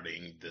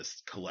regarding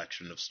this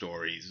collection of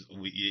stories,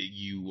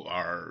 you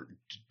are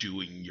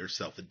doing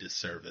yourself a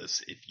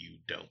disservice if you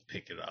don't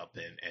pick it up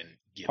and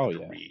give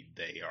it a read.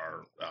 They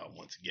are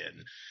once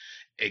again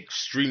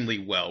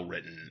extremely well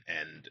written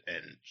and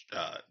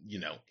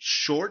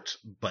short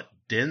but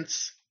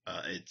dense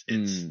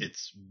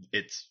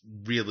It's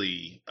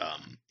really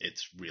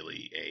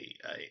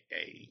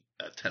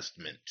a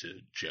testament to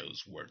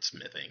Joe's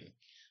wordsmithing.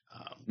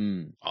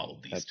 All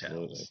of these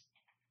absolutely. tales.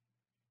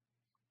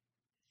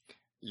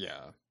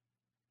 Yeah.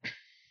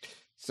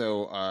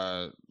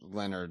 So,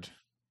 Leonard,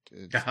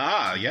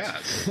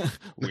 Yes.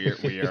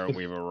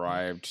 we've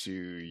arrived to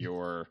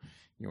your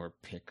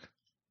pick.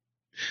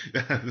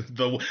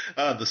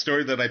 The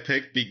story that I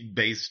picked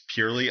based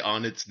purely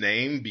on its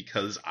name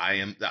because I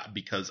am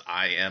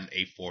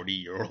a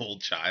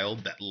 40-year-old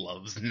child that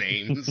loves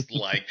names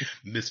like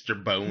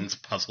Mr. Bones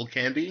Puzzle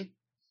Candy.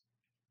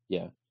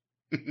 Yeah,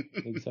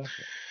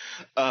 exactly.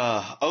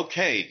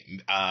 Okay.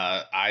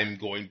 I'm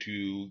going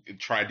to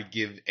try to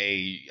give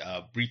a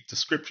brief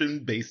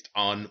description based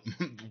on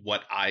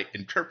what I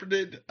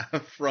interpreted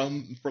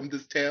from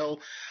this tale.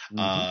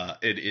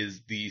 It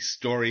is the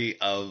story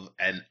of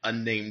an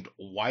unnamed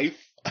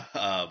wife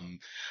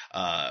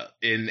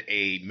in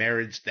a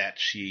marriage that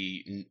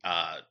she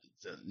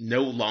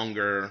no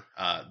longer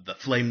the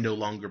flame no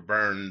longer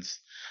burns.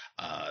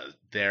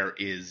 There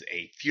is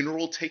a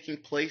funeral taking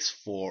place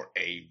for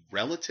a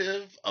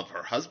relative of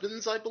her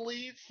husband's, I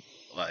believe,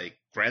 like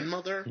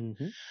grandmother.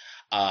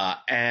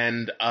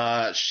 And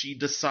she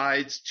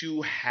decides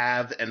to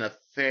have an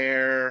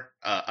affair,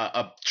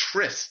 a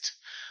tryst,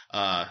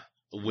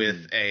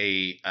 with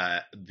the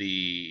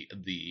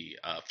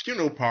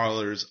funeral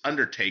parlor's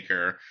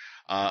undertaker,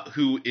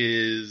 who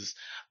is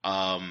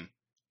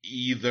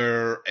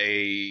either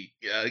a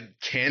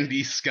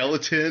candy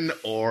skeleton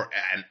or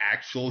an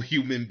actual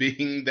human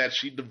being that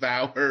she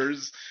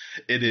devours.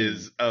 It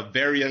is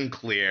very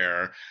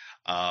unclear.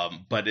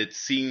 But it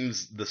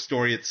seems the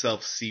story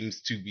itself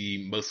seems to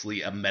be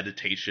mostly a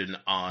meditation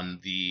on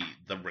the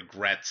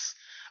regrets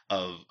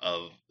of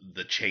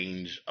the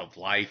change of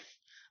life.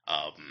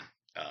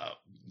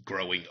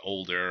 Growing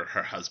older,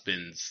 her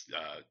husband's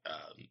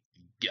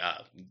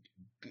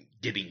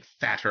getting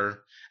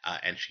fatter,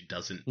 and she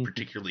doesn't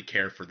particularly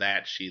care for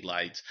that. She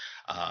likes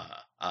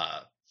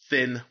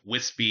thin,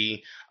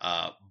 wispy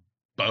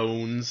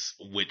bones,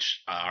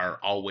 which are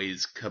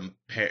always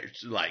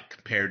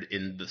compared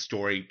in the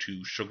story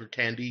to sugar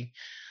candy.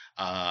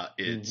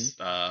 It's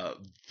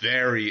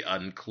very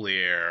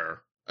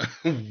unclear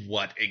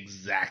what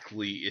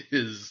exactly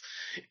is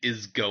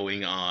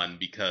going on,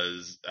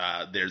 because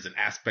there's an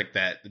aspect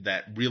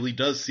that really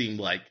does seem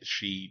like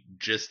she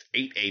just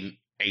ate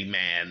a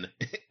man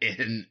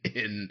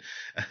in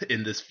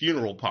this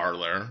funeral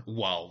parlor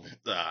while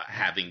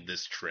having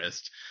this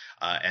tryst,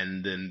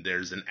 and then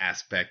there's an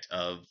aspect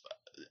of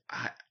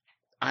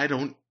I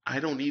don't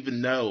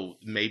even know.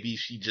 Maybe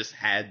she just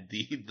had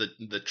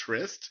the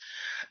tryst.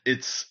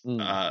 It's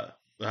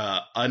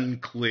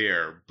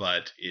unclear,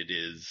 but it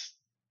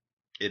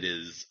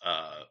is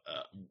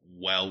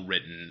well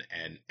written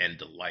and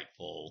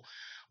delightful.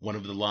 One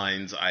of the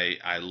lines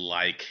I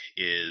like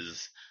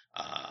is,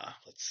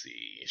 let's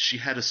see, she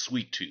had a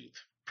sweet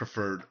tooth,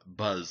 preferred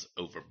buzz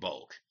over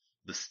bulk,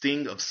 the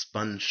sting of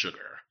spun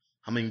sugar,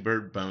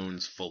 hummingbird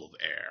bones full of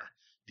air,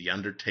 the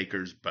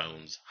undertaker's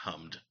bones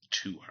hummed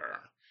to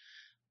her.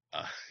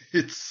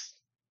 It's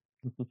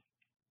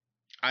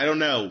I don't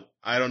know,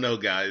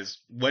 guys.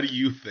 What do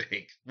you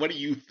think? What do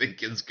you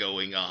think is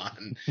going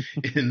on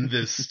in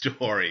this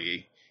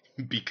story?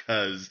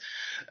 Because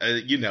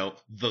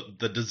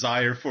the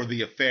desire for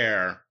the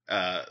affair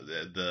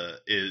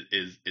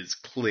is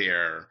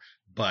clear,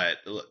 but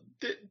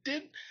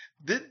did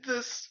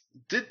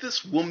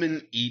this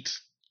woman eat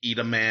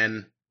a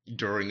man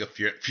during a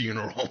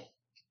funeral?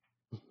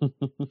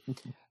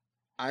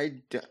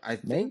 I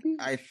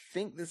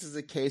think this is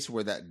a case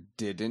where that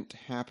didn't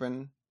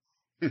happen.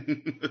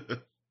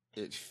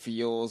 It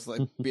feels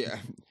like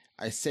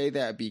I say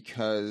that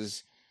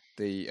because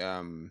the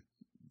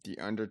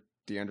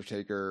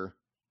Undertaker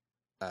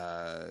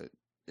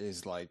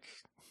is like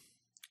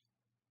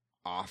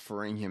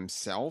offering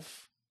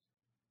himself.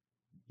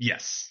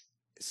 Yes.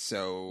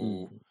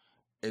 So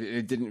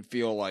it didn't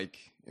feel like,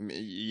 I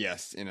mean,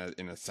 yes, in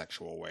a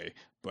sexual way,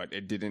 but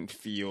it didn't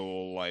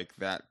feel like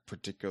that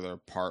particular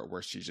part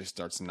where she just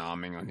starts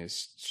nomming on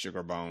his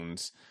sugar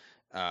bones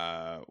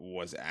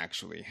was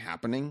actually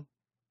happening.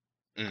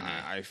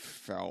 I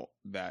felt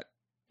that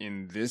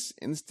in this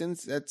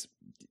instance, that's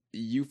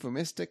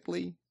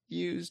euphemistically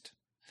used.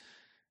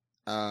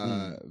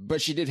 But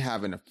she did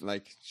have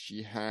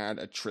she had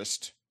a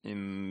tryst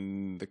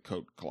in the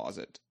coat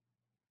closet.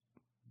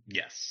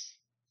 Yes.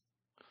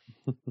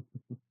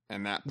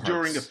 And that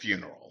during a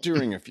funeral.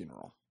 During a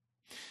funeral.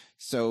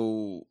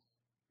 So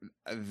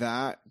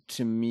that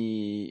to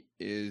me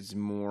is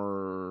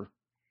more.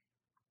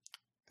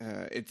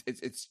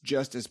 It's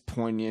just as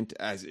poignant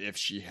as if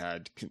she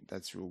had.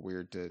 That's real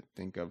weird to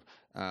think of.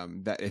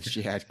 That if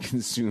she had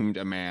consumed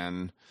a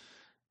man,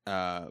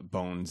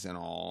 bones and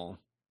all,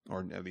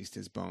 or at least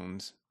his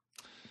bones.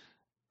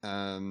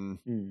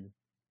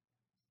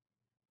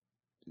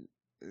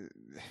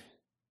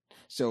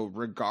 So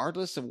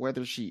regardless of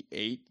whether she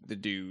ate the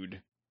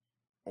dude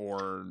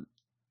or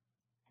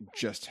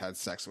just had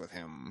sex with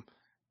him,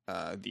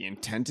 the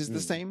intent is the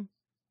same.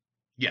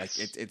 Yes.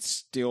 Like it's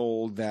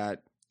still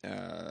that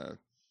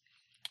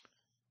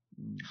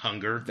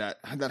Hunger. that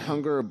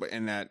hunger, but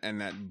and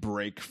that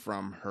break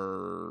from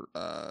her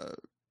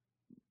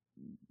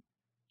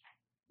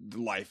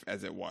life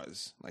as it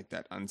was, like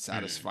that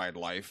unsatisfied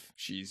life.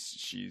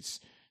 She's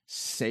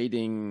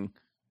sating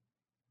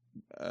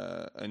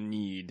a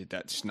need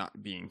that's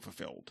not being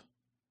fulfilled.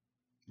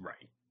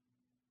 Right.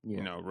 Yeah.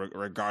 You know,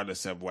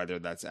 regardless of whether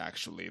that's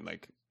actually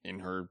like in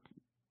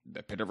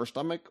the pit of her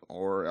stomach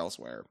or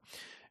elsewhere.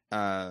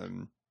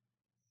 And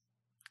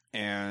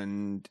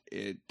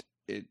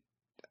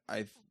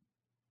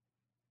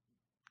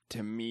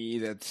to me,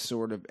 that's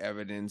sort of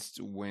evidenced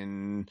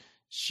when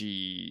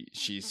she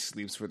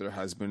sleeps with her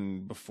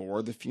husband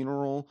before the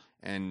funeral,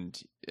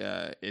 and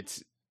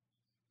it's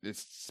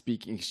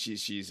speaking.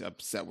 She's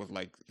upset with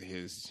like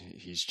he's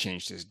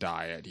changed his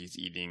diet.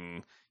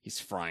 He's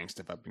frying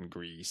stuff up in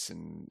grease,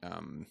 and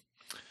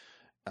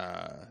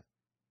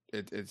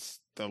it's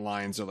the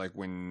lines are like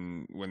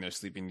when they're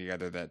sleeping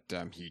together that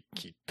he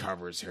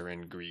covers her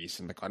in grease,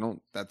 and like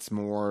that's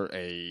more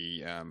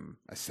a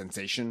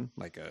sensation,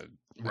 like a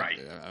Right.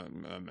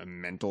 a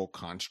mental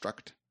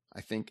construct,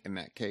 I think, in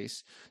that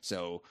case.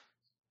 So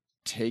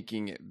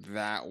taking it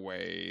that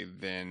way,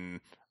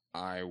 then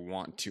I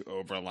want to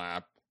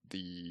overlap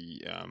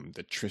the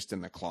tryst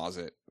in the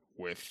closet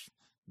with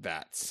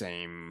that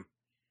same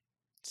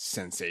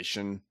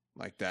sensation,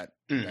 like that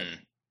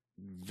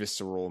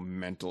visceral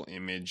mental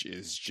image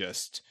is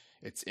just,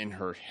 it's in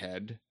her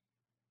head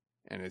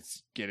and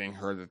it's getting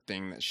her the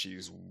thing that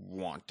she's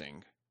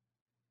wanting.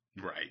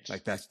 Right.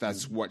 Like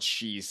that's what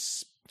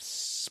she's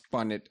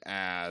spun it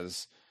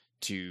as,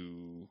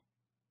 to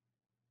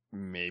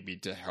maybe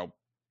to help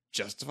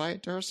justify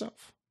it to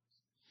herself.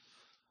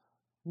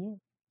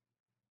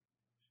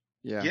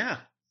 Yeah.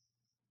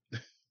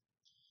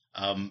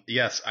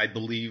 Yes, I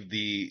believe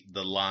the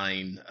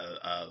line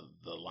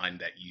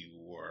that you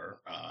were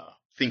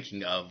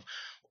thinking of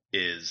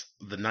is: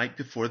 the night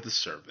before the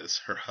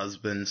service, her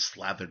husband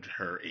slathered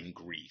her in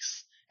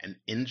grease, an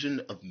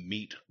engine of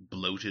meat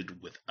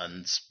bloated with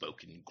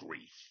unspoken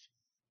grief.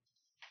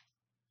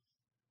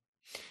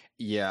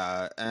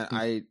 Yeah, and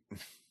I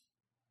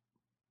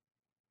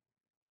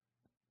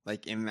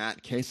like in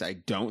that case, I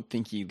don't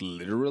think he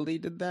literally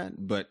did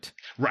that, but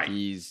Right.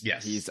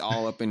 he's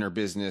all up in her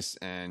business,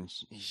 and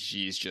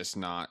she's just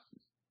not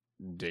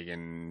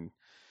digging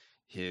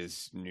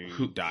his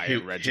new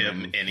diet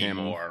regimen him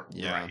anymore.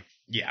 Yeah. Right.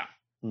 Yeah.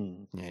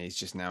 Yeah, he's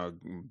just now a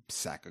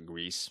sack of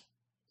grease.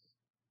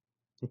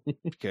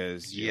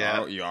 Because you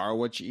are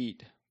what you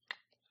eat.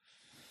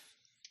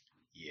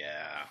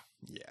 Yeah.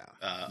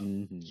 Yeah.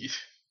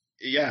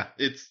 Yeah,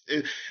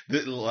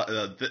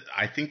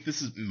 I think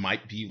this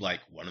might be like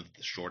one of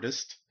the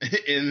shortest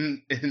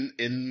in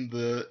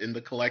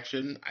the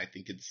collection. I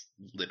think it's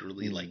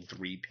literally like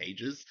 3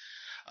 pages.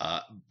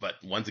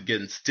 But once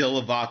again, still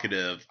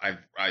evocative.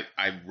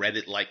 I've read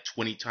it like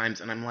 20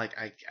 times, and I'm like,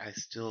 I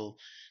still,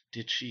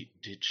 did she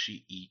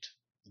eat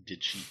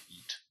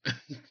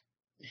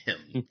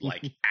him?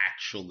 Like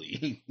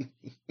actually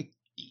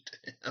eat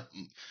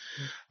him?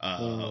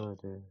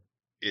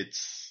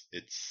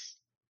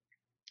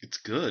 It's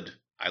good.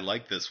 I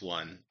like this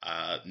one.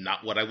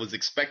 Not what I was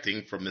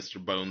expecting from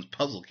Mr. Bones'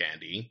 Puzzle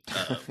Candy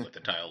with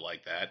a title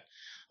like that.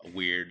 A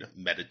weird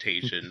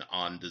meditation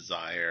on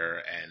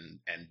desire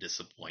and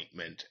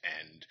disappointment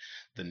and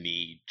the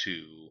need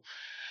to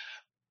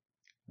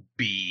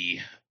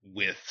be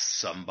with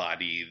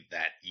somebody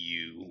that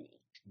you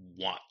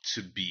want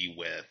to be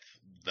with,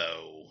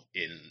 though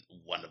in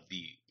one of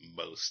the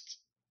most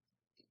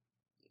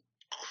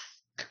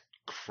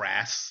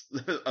crass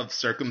of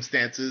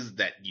circumstances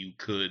that you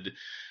could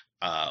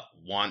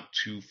want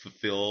to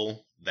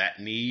fulfill that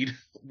need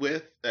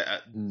with,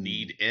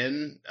 need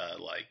in.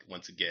 Like,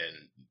 once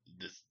again,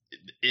 this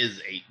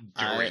is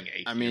during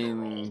a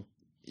funeral. mean,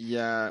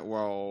 yeah,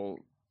 well,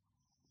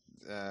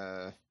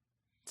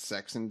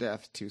 sex and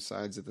death, 2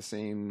 sides of the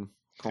same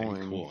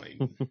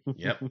coin.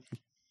 Yep.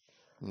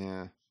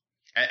 Yeah.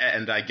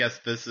 And I guess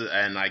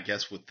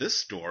with this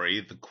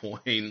story, the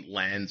coin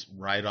lands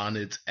right on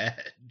its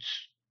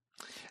edge.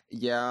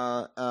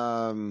 Yeah.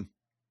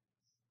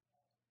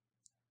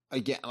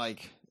 Again,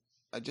 like,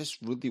 I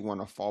just really want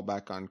to fall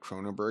back on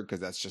Cronenberg because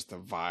that's just the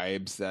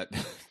vibes that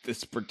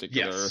this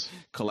particular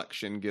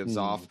collection gives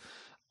off.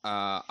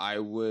 I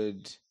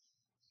would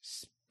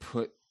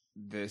put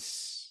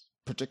this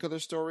particular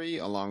story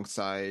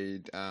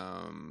alongside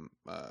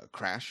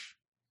Crash.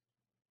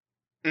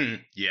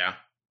 Yeah.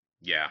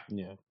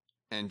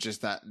 And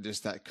just that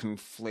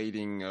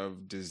conflating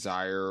of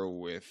desire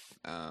with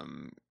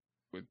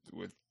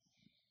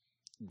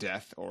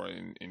death, or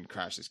in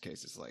Crash's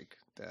case, it's like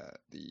the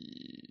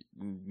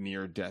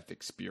near death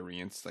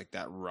experience, like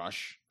that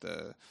rush,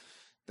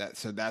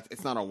 so that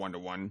it's not a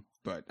 1-to-1,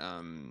 but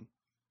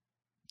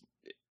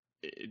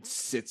it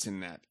sits in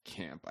that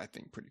camp, I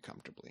think, pretty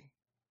comfortably.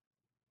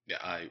 Yeah,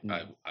 I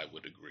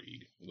would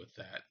agree with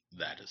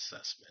that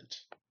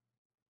assessment.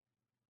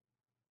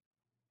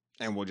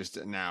 And we'll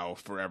just now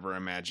forever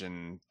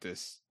imagine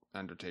this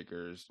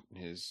Undertaker's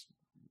his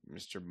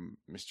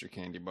Mr.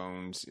 Candy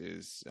Bones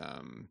is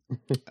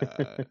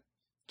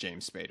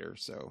James Spader.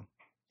 So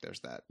there's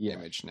that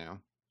image now.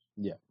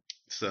 Yeah.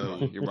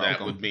 So You're that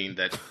welcome. would mean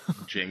that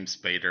James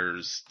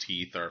Spader's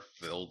teeth are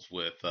filled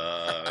with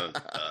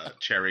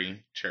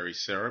cherry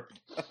syrup.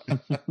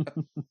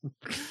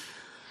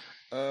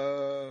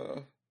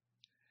 Yeah.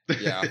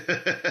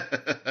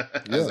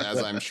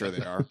 As I'm sure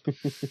they are.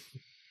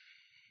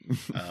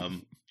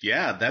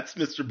 Yeah, that's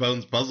Mr.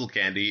 Bones Puzzle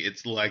Candy.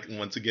 It's like,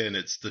 once again,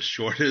 it's the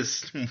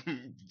shortest,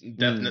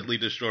 definitely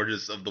the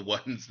shortest of the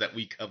ones that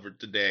we covered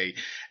today.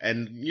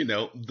 And, you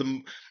know,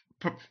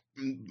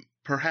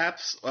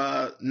 perhaps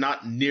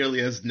not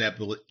nearly as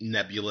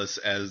nebulous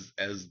as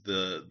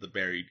the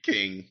Buried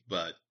King,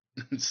 but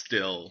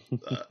still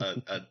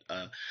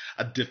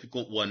a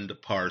difficult one to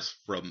parse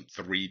from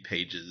 3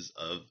 pages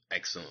of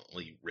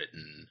excellently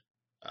written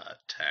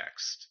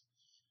text.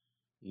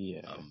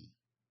 Yeah.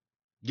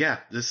 Yeah,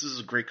 this is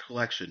a great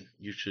collection.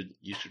 You should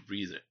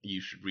read it. You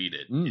should read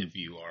it if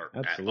you are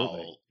absolutely. at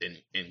all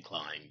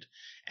inclined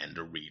and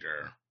a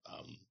reader.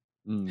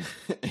 And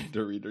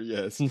a reader,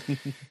 yes.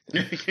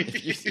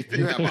 if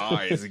you have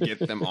eyes, get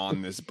them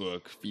on this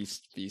book.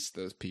 Feast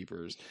those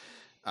peepers.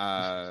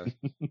 Yeah,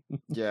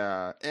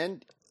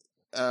 and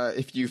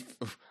I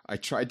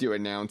tried to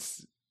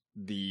announce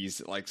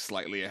these like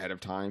slightly ahead of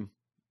time.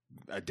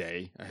 A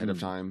day ahead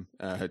of time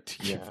to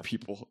give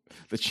people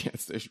the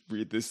chance to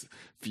read this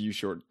few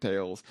short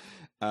tales.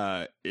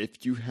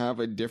 If you have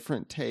a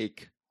different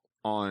take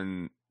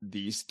on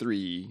these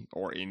 3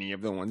 or any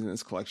of the ones in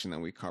this collection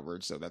that we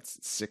covered, so that's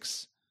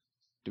 6.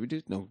 Did we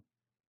do? No.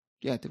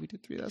 Yeah, did we do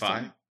 3 last 5?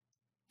 time?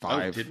 5.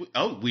 Oh, did we?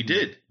 Oh, we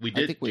did. We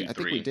did. I think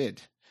we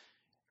did.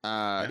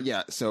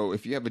 Yeah. So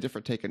if you have a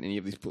different take on any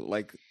of these,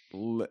 like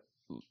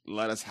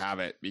let us have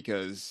it,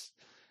 because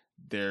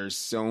there's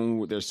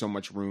so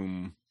much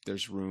room.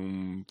 There's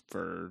room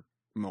for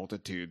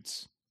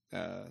multitudes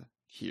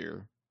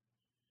here.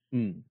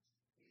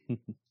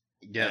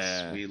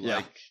 Yes, we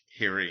like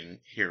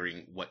hearing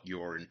what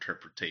your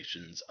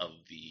interpretations of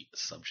the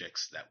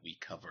subjects that we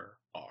cover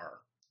are,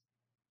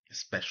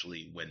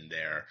 especially when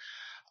they're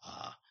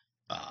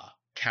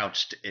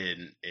couched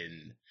in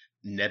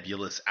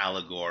nebulous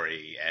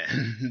allegory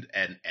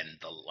and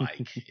the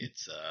like.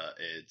 It's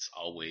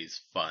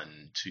always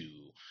fun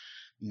to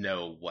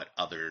know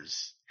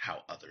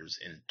how others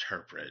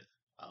interpret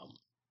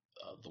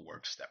the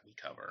works that we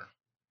cover.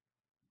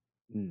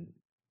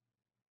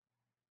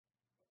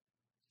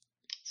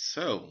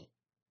 So,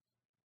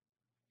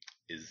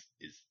 is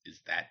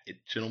that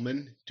it,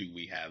 gentlemen? Do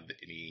we have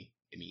any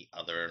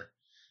other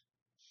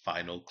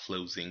final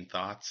closing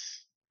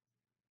thoughts?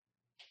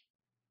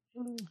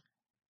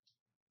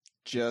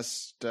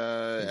 Just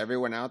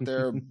everyone out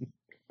there,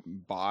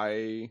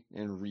 buy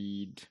and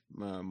read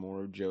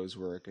more of Joe's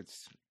work.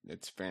 It's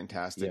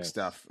fantastic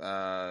stuff.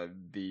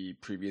 The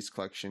previous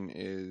collection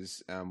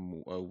is a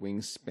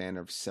Wingspan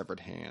of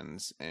Severed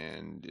Hands,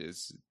 and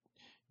is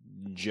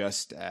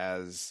just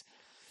as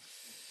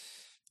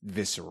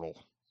visceral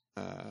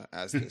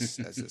as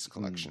this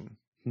collection.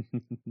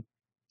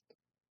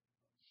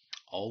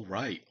 All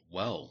right.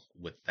 Well,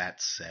 with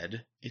that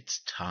said,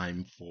 it's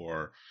time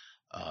for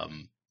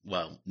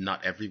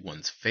not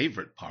everyone's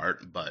favorite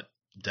part, but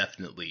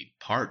definitely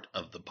part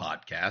of the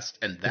podcast,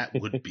 and that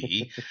would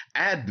be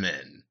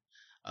admin.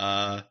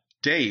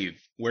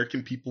 Dave, where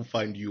can people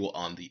find you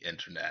on the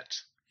internet?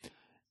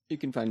 You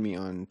can find me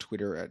on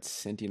Twitter at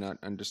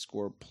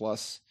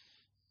Sentinot_plus.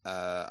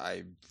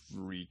 I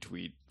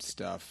retweet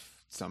stuff.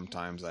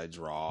 Sometimes I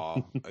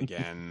draw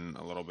again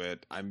a little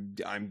bit. I'm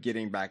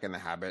getting back in the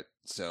habit,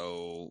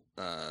 so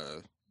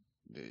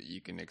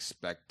you can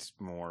expect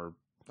more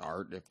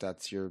art if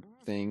that's your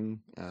thing.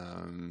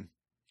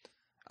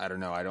 I don't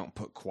know. I don't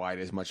put quite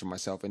as much of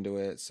myself into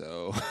it,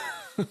 so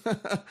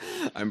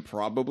I'm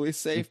probably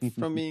safe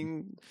from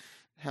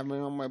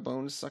having all my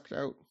bones sucked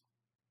out.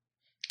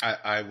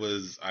 I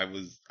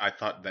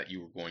thought that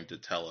you were going to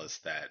tell us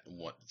that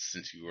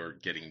since you were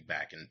getting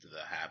back into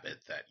the habit,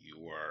 that you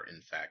were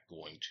in fact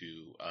going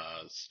to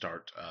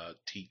start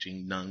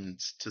teaching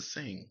nuns to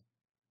sing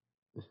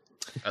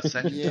a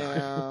second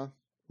time.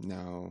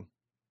 No,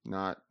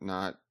 not.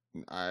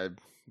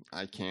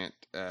 I can't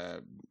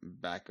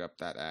back up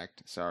that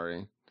act.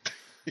 Sorry.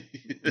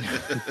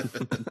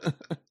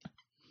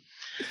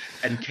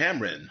 And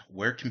Cameron,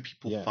 where can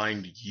people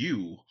find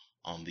you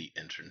on the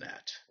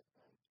internet?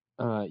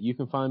 You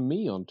can find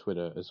me on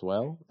Twitter as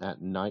well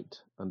at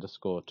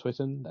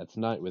Knight_Twitten. That's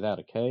Knight without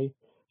a K.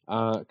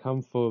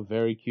 Come for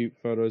very cute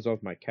photos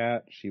of my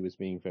cat. She was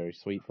being very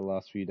sweet the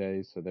last few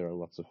days, so there are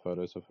lots of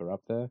photos of her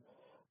up there.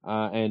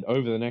 And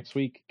over the next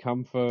week,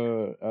 come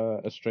for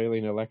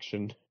Australian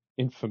election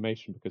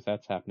information, because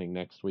that's happening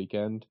next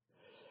weekend.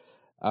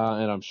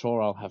 And I'm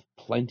sure I'll have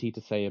plenty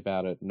to say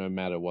about it, no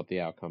matter what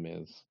the outcome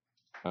is.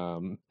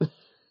 So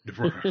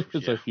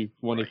if you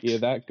want to hear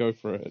that, go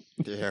for it.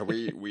 Yeah,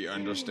 we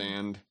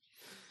understand.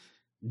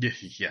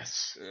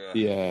 Yes.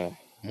 Yeah.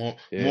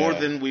 More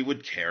than we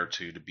would care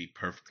to be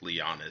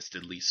perfectly honest,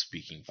 at least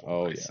speaking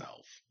for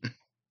myself.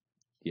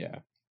 Yeah,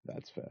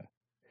 that's fair.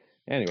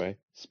 Anyway,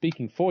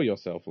 speaking for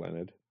yourself,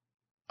 Leonard.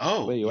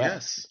 Oh, Where you at?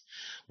 yes.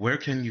 Where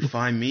can you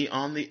find me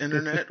on the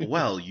internet?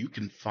 Well, you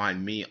can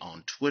find me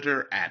on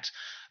Twitter at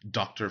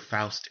Dr.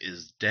 Faust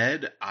is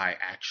Dead. I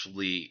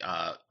actually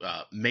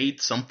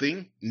made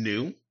something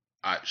new.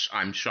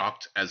 I'm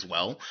shocked as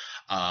well.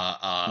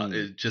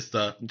 Just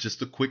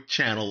a quick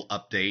channel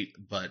update,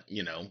 but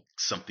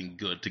something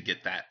good to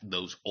get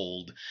those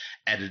old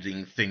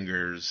editing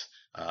fingers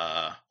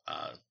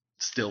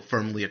still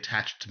firmly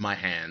attached to my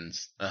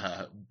hands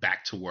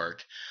back to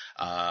work.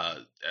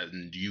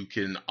 And you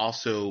can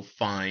also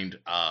find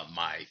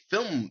my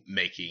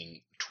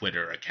filmmaking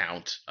Twitter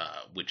account,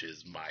 which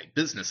is my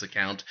business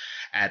account,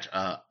 at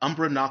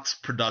Umbra Nox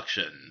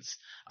Productions.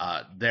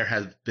 There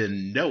has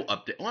been no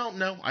update. Well,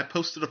 no, I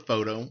posted a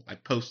photo. I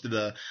posted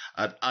an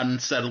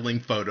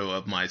unsettling photo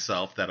of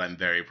myself that I'm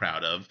very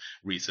proud of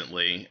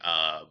recently.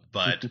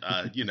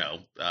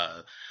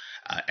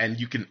 And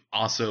you can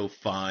also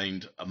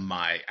find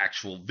my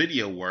actual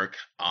video work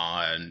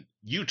on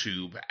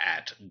YouTube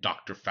at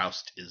Dr.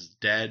 Faust is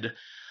Dead,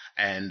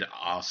 and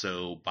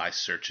also by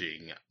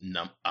searching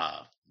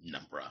Numbra.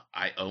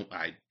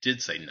 I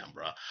did say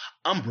Numbra.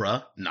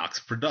 Umbra Nox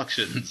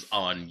Productions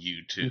on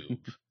YouTube.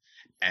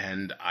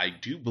 And I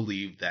do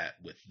believe that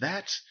with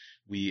that,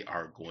 we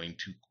are going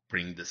to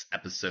bring this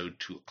episode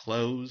to a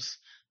close.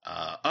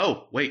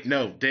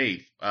 No,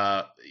 Dave.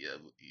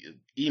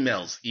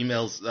 Emails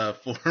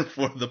for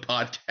the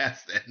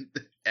podcast and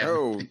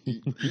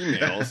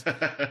emails.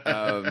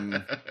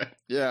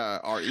 Yeah,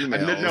 our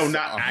emails. No,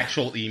 not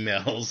actual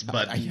emails,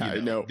 but I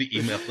know the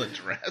email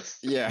address.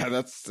 Yeah,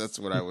 that's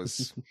what I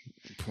was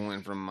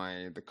pulling from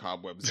the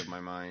cobwebs of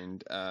my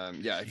mind.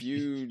 If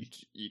you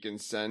can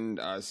send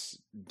us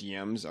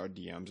DMs. Our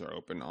DMs are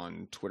open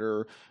on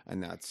Twitter,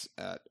 and that's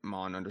at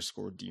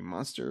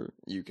mon_dmonster.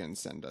 You can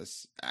send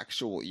us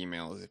actual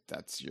emails if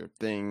that's your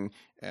thing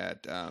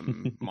at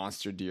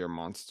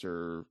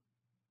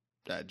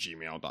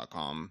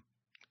monsterdearmonster@gmail.com.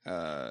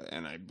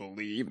 And I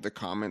believe the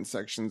comment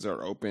sections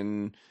are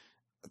open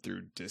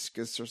through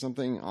Discus or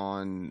something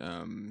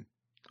on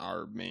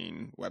our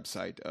main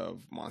website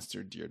of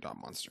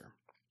monsterdear.monster.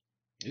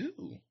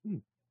 Ooh.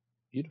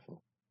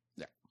 Beautiful.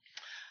 Yeah.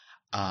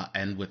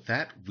 And with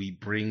that, we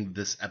bring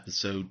this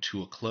episode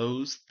to a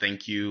close.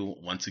 Thank you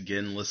once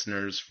again,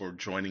 listeners, for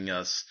joining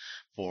us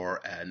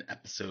for an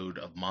episode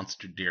of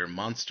Monster Dear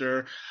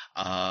Monster.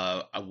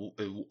 Are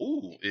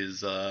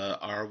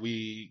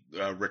we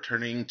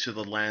returning to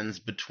the lands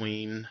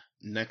between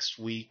next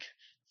week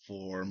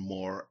for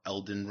more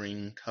Elden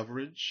Ring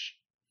coverage?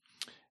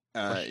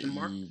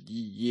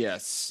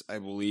 Yes, I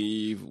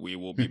believe we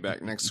will be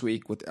back next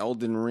week with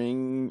Elden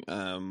Ring.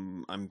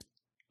 I'm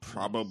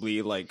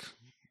probably like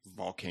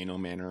Volcano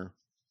Manor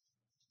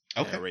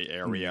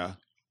area.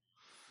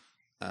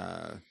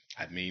 I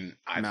mean,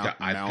 I've got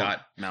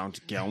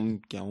Mount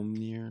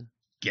Gelmir.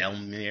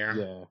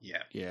 Gelmir.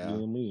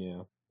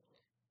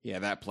 Yeah,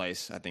 that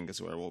place I think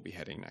is where we'll be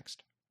heading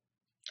next.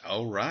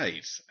 All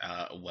right.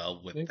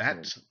 Well, with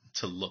that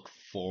to look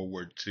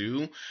forward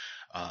to,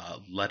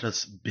 let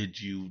us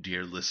bid you,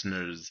 dear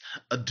listeners,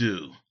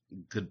 adieu.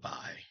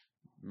 Goodbye.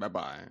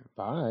 Bye-bye.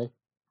 Bye.